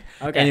man.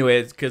 Okay.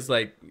 Anyways, because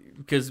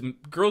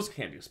girls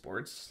can't do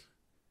sports.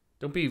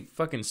 Don't be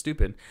fucking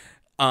stupid.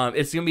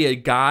 It's gonna be a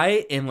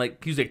guy and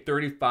like he's like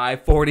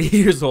 35, 40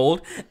 years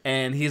old,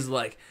 and he's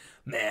like,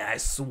 man, I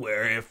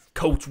swear if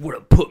coach would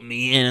have put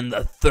me in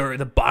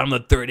the bottom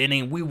of the third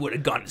inning, we would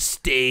have gone to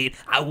state.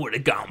 I would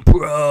have gone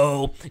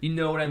pro. You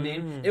know what I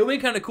mean? It would be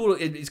kind of cool.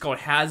 It's called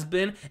Has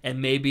Been,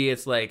 and maybe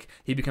it's like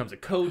he becomes a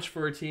coach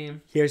for a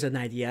team. Here's an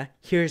idea.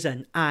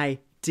 So I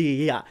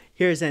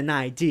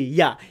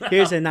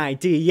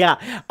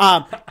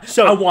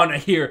want to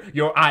hear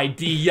your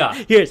idea.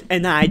 Here's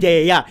an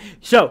idea.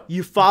 So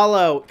you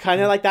follow kind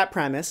of like that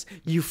premise.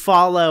 You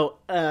follow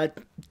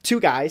two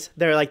guys.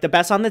 They're like the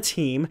best on the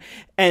team,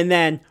 and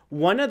then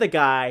one of the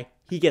guy,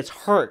 he gets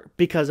hurt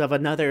because of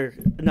another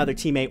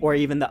teammate or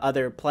even the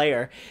other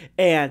player,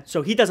 and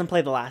so he doesn't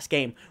play the last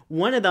game.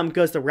 One of them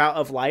goes the route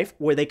of life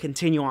where they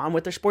continue on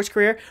with their sports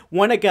career.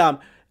 One of them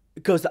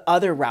goes the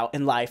other route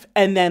in life,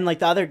 and then like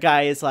the other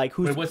guy is like,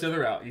 who's... Wait, what's the other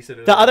route? You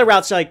said the other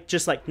route's like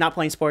just like not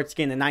playing sports,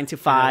 getting a 9 to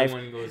 5.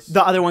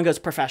 The other one goes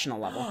professional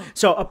level.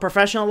 So a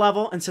professional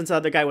level, and since the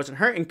other guy wasn't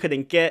hurt and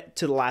couldn't get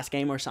to the last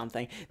game or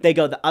something, they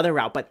go the other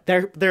route. But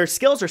their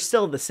skills are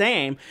still the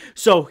same.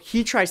 So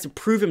he tries to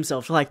prove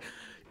himself, like,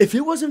 if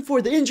it wasn't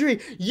for the injury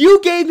you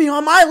gave me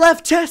on my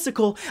left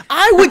testicle,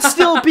 I would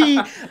still be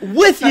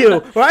with you,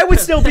 or I would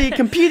still be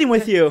competing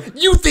with you.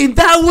 You think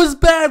that was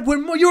bad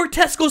when your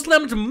testicle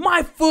slammed into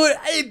my foot?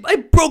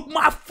 I broke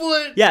my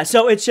foot. Yeah,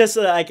 so it's just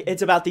like,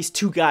 it's about these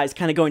two guys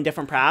kind of going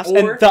different paths,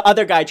 and the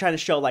other guy trying to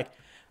show like,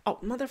 oh,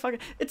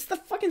 motherfucker, it's the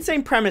fucking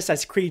same premise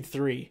as Creed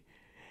 3.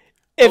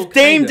 If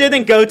Dame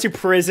didn't go to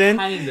prison,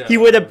 he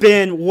would have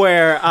been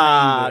where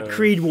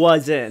Creed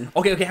was in.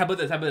 Okay, how about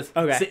this?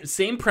 Okay.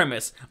 Same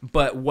premise,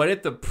 but what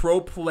if the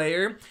pro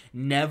player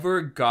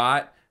never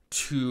got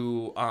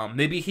to,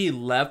 maybe he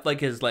left like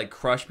his like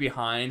crush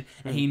behind,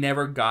 and he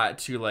never got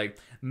to like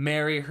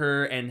marry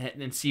her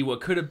and see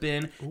what could have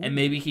been, and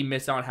maybe he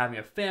missed out on having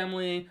a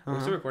family. We're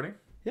still recording.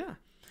 Yeah.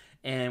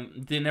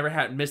 And they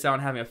never missed out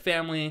on having a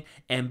family,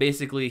 and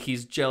basically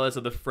he's jealous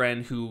of the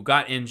friend who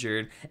got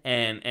injured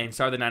and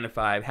started the 9 to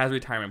 5, has a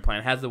retirement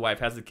plan, has the wife,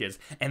 has the kids,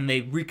 and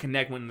they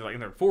reconnect when they're like in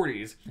their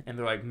 40s, and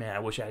they're like, man, I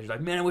wish I had your life,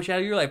 man, I wish I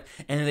had your life,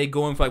 and then they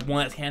go in for like one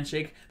last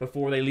handshake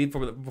before they leave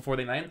before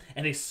they night,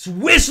 and they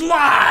switch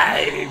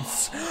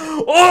lives.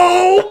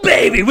 Oh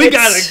baby, we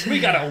got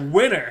a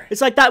winner. It's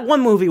like that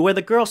one movie where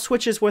the girl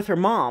switches with her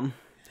mom.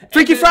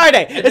 Freaky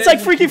Friday. It's like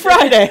Freaky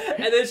Friday.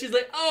 And then she's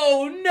like,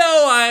 oh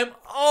no, I'm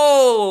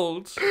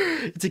old.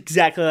 It's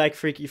exactly like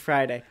Freaky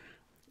Friday.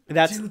 Dude,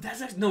 that's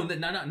actually,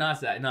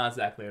 not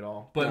exactly at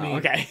all. But I mean,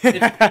 okay.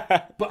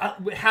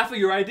 But half of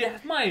your idea,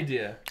 half my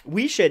idea.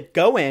 We should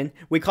go in.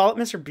 We call it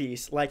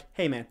Mr.Beast. Like,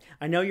 hey man,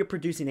 I know you're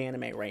producing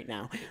anime right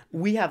now.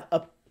 We have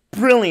a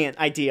brilliant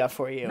idea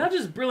for you. Not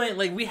just brilliant,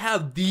 like we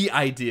have the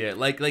idea.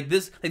 Like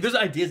this, like there's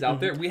ideas out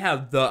there. We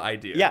have the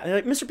idea. Yeah,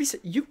 like Mr.Beast,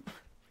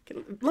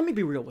 let me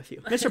be real with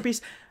you, Mr.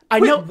 Beast.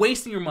 Quit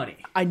wasting your money.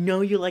 I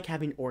know you like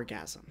having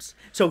orgasms.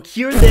 So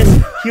hear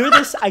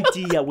this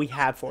idea we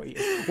have for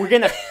you. We're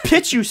gonna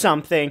pitch you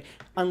something.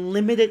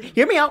 Unlimited.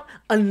 Hear me out.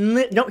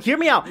 Hear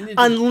me out.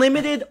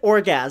 Unlimited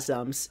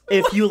orgasms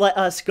if you let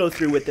us go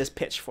through with this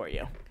pitch for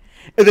you.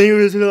 And then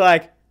you're just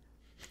like,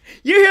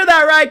 you hear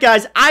that right,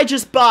 guys? I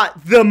just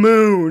bought the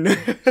moon.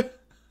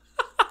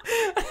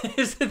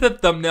 Is it the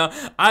thumbnail?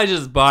 I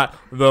just bought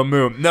the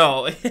moon.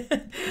 No.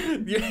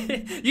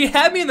 you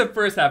had me in the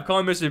first half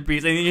calling Mr.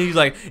 Beast, and he's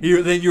like,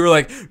 then you were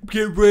like,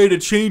 get ready to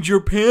change your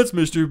pants,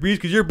 Mr.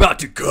 Beast, because you're about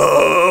to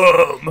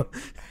come.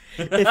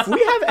 If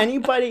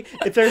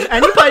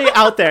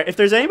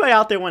there's anybody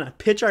out there want to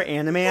pitch our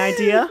anime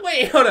idea.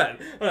 Wait, hold on.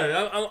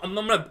 I'm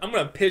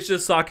gonna pitch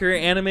this soccer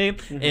anime,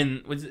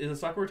 and is it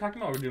soccer we're talking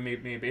about, or we're doing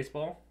maybe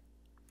baseball?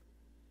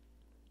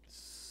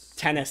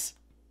 Tennis.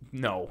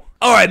 No.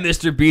 All right,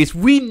 Mr. Beast.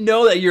 We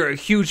know that you're a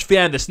huge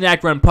fan of the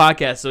Snack Run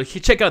podcast, so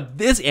check out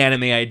this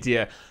anime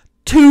idea.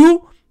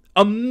 2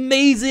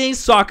 amazing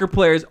soccer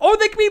players, or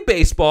they can be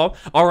baseball,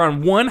 are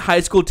on one high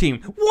school team.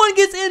 One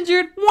gets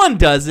injured, one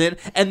doesn't,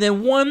 and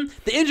then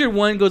the injured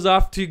one goes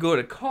off to go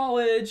to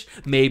college.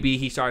 Maybe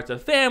he starts a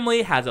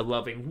family, has a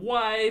loving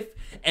wife,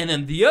 and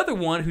then the other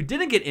one who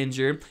didn't get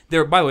injured,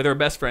 by the way, they're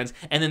best friends,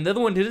 and then the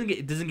other one who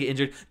doesn't get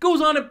injured goes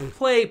on to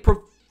play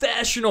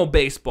professional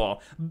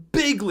baseball,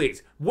 big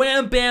leagues,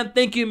 wham bam,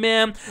 thank you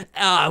ma'am,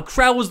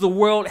 travels the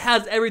world,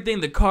 has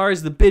everything, the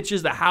cars, the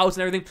bitches, the house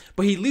and everything,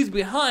 but he leaves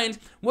behind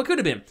what could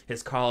have been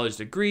his college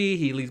degree,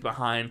 he leaves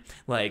behind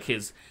like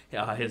his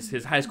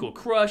high school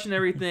crush and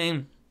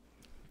everything.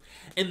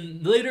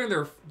 And later in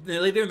their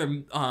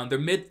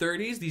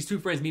mid-30s, these 2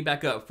 friends meet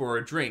back up for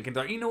a drink, and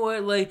they're like, you know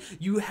what, like,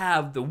 you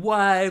have the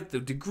wife, the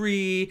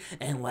degree,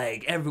 and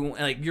like everyone,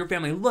 like your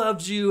family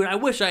loves you, and I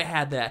wish I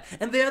had that.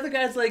 And the other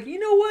guy's like, you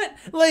know what,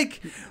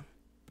 like,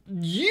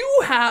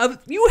 you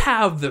have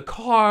the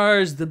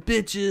cars, the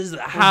bitches,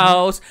 the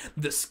house,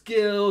 the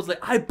skills. Like,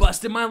 I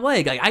busted my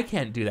leg. Like, I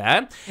can't do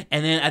that.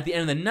 And then at the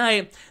end of the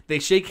night, they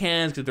shake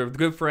hands because they're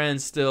good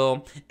friends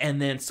still.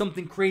 And then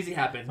something crazy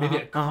happens. Maybe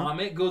a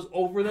comet goes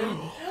over them.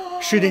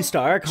 Shooting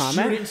star, a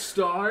comet. Shooting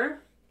star.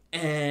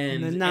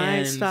 And the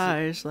night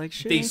stars like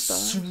shooting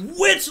stars. They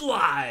switch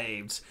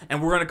lives.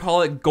 And we're going to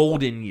call it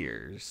Golden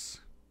Years.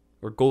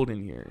 Or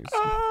Golden Years.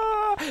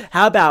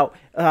 How about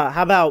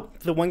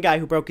the one guy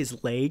who broke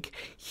his leg?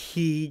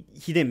 He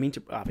didn't mean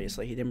to.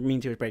 Obviously, he didn't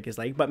mean to break his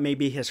leg, but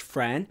maybe his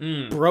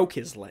friend broke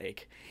his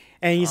leg,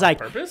 and he's like,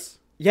 purpose?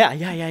 Yeah.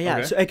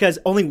 Okay. So, because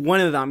only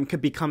one of them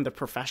could become the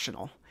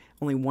professional.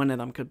 Only one of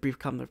them could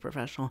become the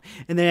professional,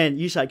 and then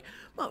he's like,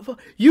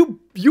 "You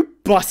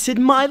busted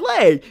my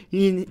leg,"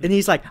 and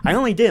he's like, "I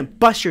only didn't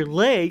bust your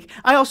leg.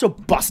 I also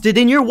busted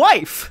in your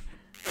wife."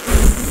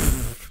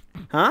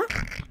 Huh?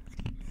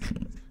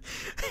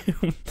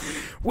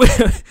 we're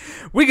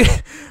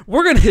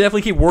gonna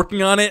definitely keep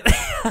working on it.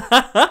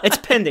 It's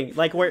pending.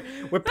 Like we're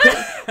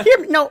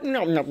here. No.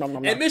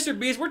 And Mr.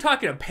 Beast, we're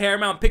talking to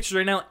Paramount Pictures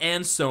right now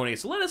and Sony.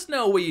 So let us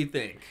know what you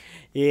think.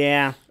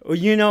 Yeah. Well,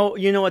 you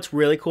know what's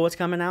really cool? What's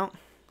coming out?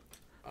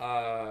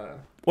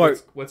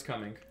 What's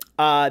coming?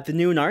 The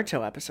new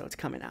Naruto episode's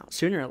coming out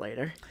sooner or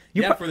later.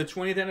 For the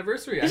 20th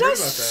anniversary. I heard about that.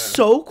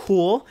 So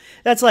cool.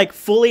 That's like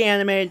fully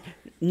animated.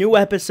 New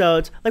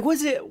episodes. Like,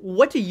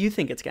 what do you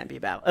think it's going to be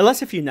about?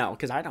 Unless if you know,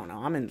 because I don't know.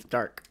 I'm in the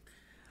dark.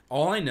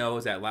 All I know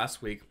is that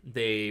last week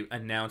they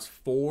announced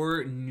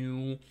 4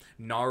 new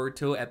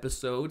Naruto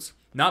episodes.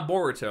 Not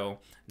Boruto.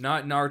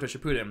 Not Naruto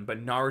Shippuden,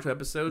 but Naruto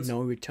episodes.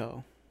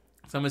 Naruto.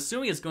 So I'm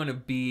assuming it's going to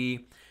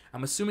be the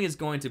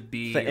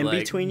like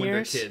in-between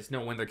years? They're kids.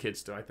 No, when they're kids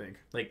still, I think.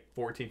 Like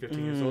 14,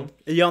 15 years old.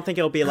 You don't think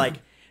it'll be like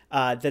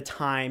the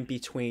time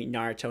between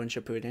Naruto and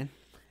Shippuden?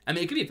 I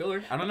mean, it could be a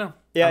filler. I don't know.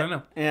 Yeah. I don't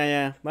know.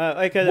 Yeah. Well,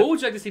 what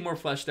would you like to see more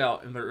fleshed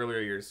out in their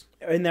earlier years?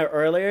 In their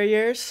earlier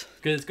years?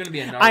 Because it's going to be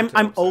a Naruto I'm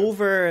episode.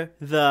 over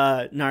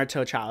the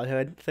Naruto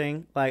childhood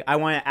thing. Like, I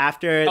want it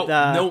after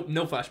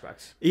no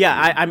flashbacks. Yeah,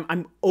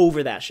 I'm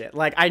over that shit.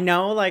 Like, I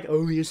know, like,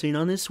 oh, he's sitting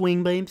on his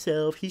swing by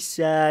himself. He's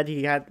sad.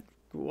 He had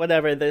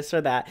whatever, this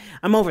or that.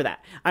 I'm over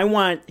that.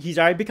 He's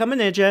already become a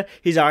ninja.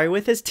 He's already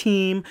with his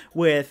team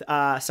with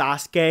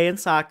Sasuke and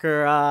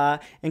Sakura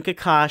and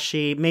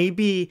Kakashi.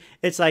 Maybe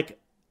it's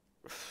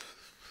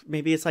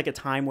like a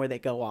time where they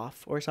go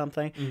off or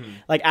something. Mm-hmm.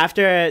 Like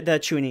after the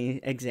Chunin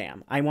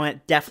exam. I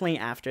want definitely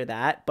after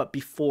that, but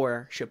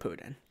before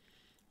Shippuden.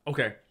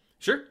 Okay.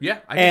 Sure. Yeah.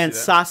 I can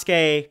see that.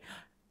 Sasuke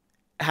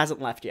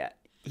hasn't left yet.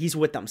 He's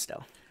with them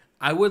still.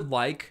 I would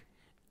like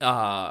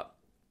a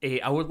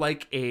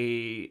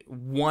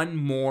one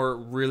more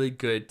really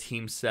good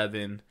Team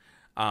 7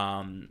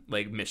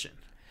 mission.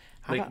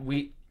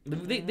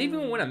 They've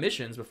even went on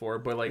missions before,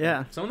 but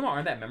some of them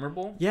aren't that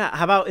memorable. Yeah,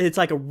 how about it's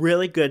like a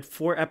really good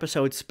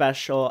 4-episode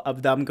special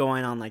of them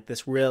going on like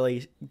this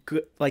really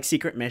good like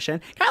secret mission,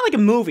 kind of like a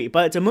movie,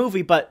 but it's a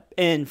movie but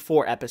in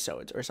 4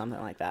 episodes or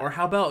something like that. Or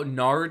how about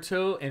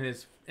Naruto and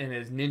his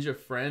ninja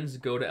friends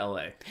go to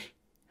LA?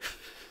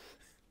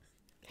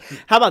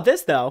 How about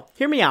this though?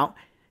 Hear me out,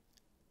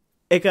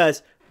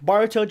 because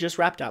Boruto just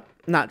wrapped up.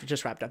 not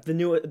just wrapped up. The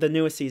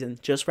newest season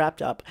just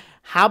wrapped up.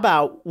 How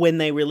about when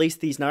they release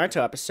these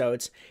Naruto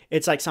episodes,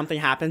 it's like something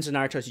happens in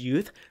Naruto's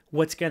youth.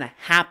 What's gonna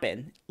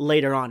happen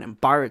later on in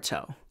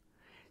Boruto?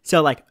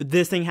 So like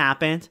this thing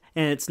happened,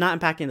 and it's not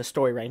impacting the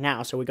story right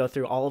now. So we go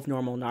through all of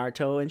normal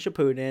Naruto and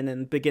Shippuden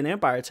and beginning of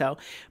Boruto,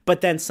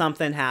 but then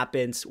something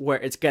happens where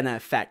it's gonna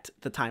affect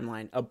the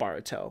timeline of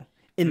Boruto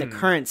in the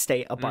current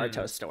state of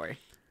Boruto's story.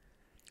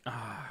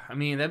 I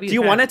mean, that'd be. Do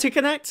you want it to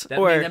connect?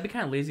 That'd be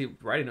kind of lazy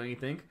writing, don't you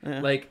think?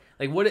 Yeah. Like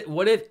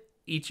what if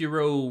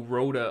Ichiro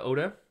wrote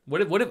Oda?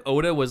 What if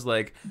Oda was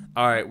like,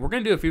 all right, we're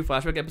gonna do a few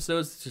flashback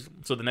episodes,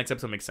 so the next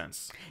episode makes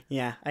sense.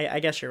 Yeah, I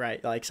guess you're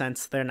right. Like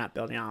since they're not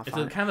building off, It's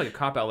on kind of like a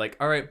cop out. Like,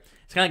 all right,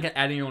 it's kind of like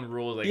adding your own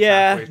rules, like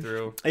yeah, halfway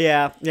through.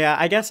 Yeah.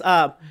 I guess.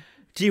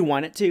 Do you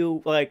want it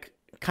to like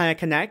kind of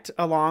connect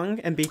along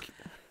and be?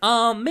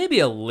 Maybe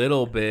a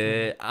little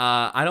bit.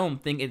 I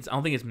don't think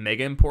it's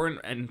mega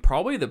important, and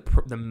probably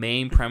the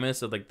main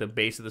premise of like the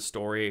base of the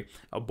story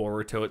of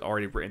Boruto is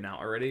already written out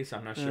already. So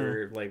I'm not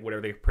sure like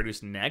whatever they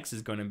produce next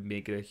is going to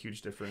make a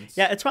huge difference.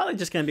 Yeah, it's probably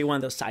just going to be one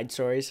of those side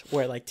stories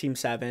where like Team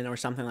 7 or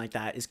something like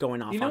that is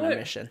going off on a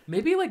mission.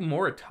 Maybe like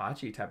more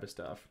Itachi type of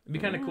stuff. It'd be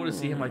kind of cool to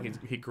see him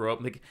like he grew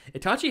up. Like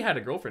Itachi had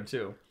a girlfriend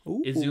too.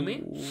 Ooh,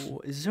 Izumi.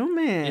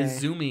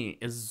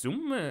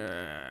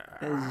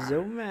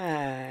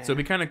 So it'd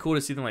be kind of cool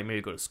to see them like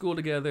maybe go to school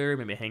together,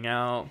 maybe hang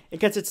out.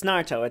 Because it's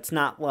Naruto. It's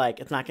not going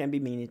to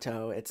be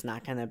Minato. It's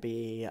not going to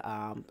be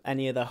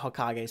any of the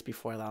Hokages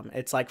before them.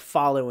 It's like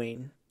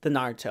following the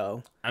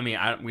Naruto. I mean,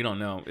 we don't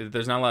know.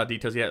 There's not a lot of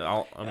details yet.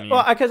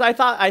 Well, because I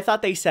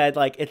thought they said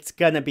like it's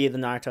going to be the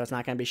Naruto. It's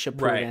not going to be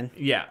Shippuden. Right.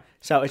 Yeah.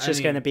 So it's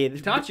just going to be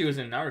Itachi was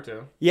in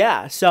Naruto.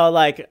 Yeah. So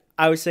like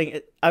I was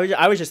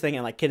just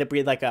thinking like, could it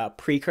be like a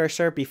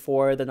precursor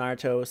before the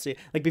Naruto,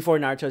 like before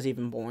Naruto's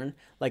even born,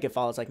 like it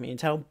follows like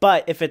Minato.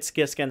 But if it's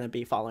just gonna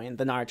be following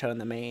the Naruto in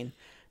the main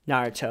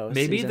Naruto,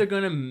 maybe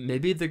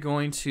they're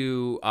going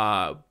to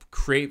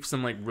create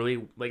some like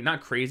really like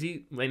not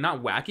crazy, like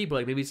not wacky, but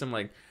like maybe some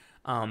like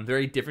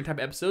very different type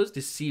of episodes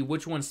to see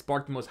which one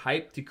sparked the most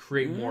hype to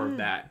create more of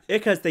that.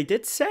 Because they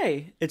did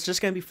say it's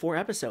just going to be 4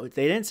 episodes.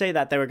 They didn't say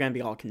that they were going to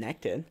be all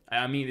connected.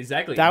 I mean,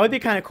 exactly. That would be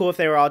kind of cool if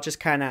they were all just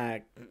kind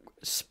of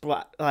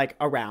like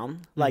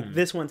around. Like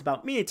this one's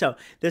about Minato.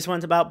 This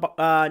one's about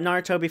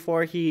Naruto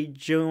before he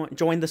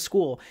joined the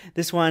school.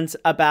 This one's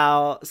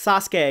about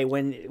Sasuke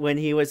when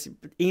he was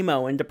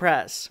emo and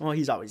depressed. Well,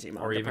 he's always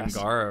emo or and even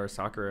depressed. Gaara or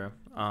Sakura.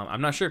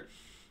 I'm not sure.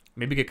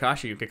 Maybe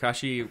Kakashi.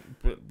 Kakashi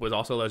was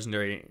also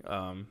legendary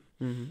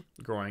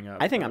growing up.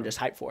 I think I'm just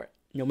hyped for it.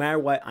 No matter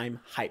what, I'm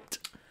hyped.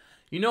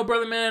 You know,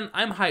 brother man,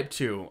 I'm hyped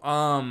too.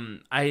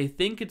 I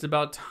think it's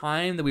about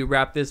time that we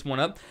wrap this one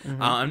up.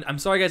 I'm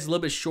sorry, guys, it's a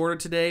little bit shorter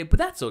today, but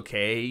that's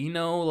okay. You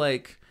know,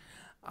 like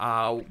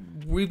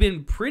we've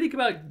been pretty good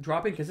about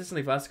dropping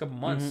consistently for the last couple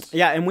months.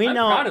 Yeah, and I'm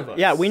proud of us.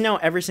 Yeah, we know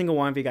every single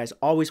one of you guys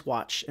always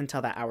watch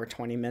until that hour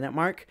 20-minute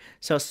mark.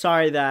 So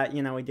sorry that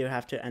we do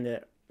have to end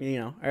it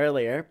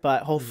earlier,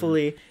 but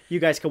hopefully you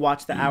guys could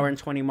watch the hour and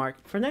 20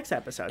 mark for next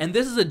episode. And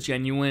this is a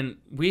genuine,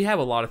 we have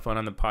a lot of fun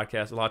on the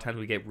podcast. A lot of times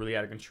we get really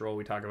out of control.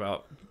 We talk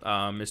about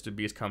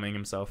Mr.Beast coming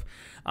himself.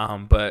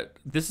 But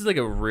this is like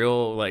a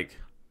real, like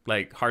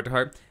heart to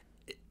heart.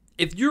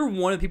 If you're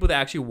one of the people that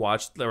actually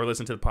watched or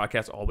listened to the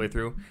podcast all the way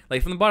through,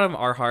 like from the bottom of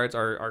our hearts,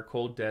 our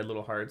cold, dead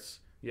little hearts.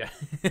 Yeah.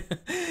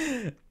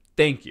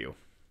 Thank you.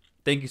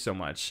 Thank you so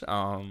much.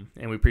 And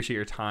we appreciate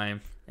your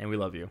time and we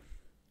love you.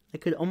 I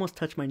could almost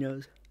touch my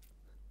nose.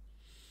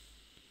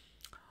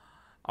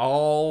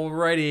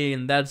 Alrighty,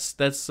 and that's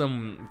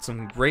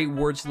some great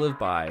words to live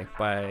by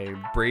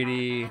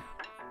Brady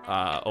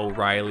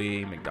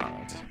O'Reilly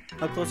McDonald.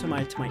 How close am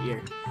I to my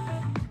ear?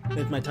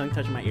 With my tongue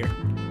touching my ear.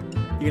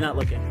 You're not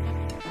looking.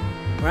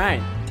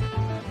 Right.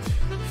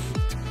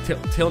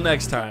 Till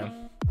next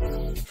time.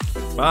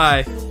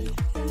 Bye.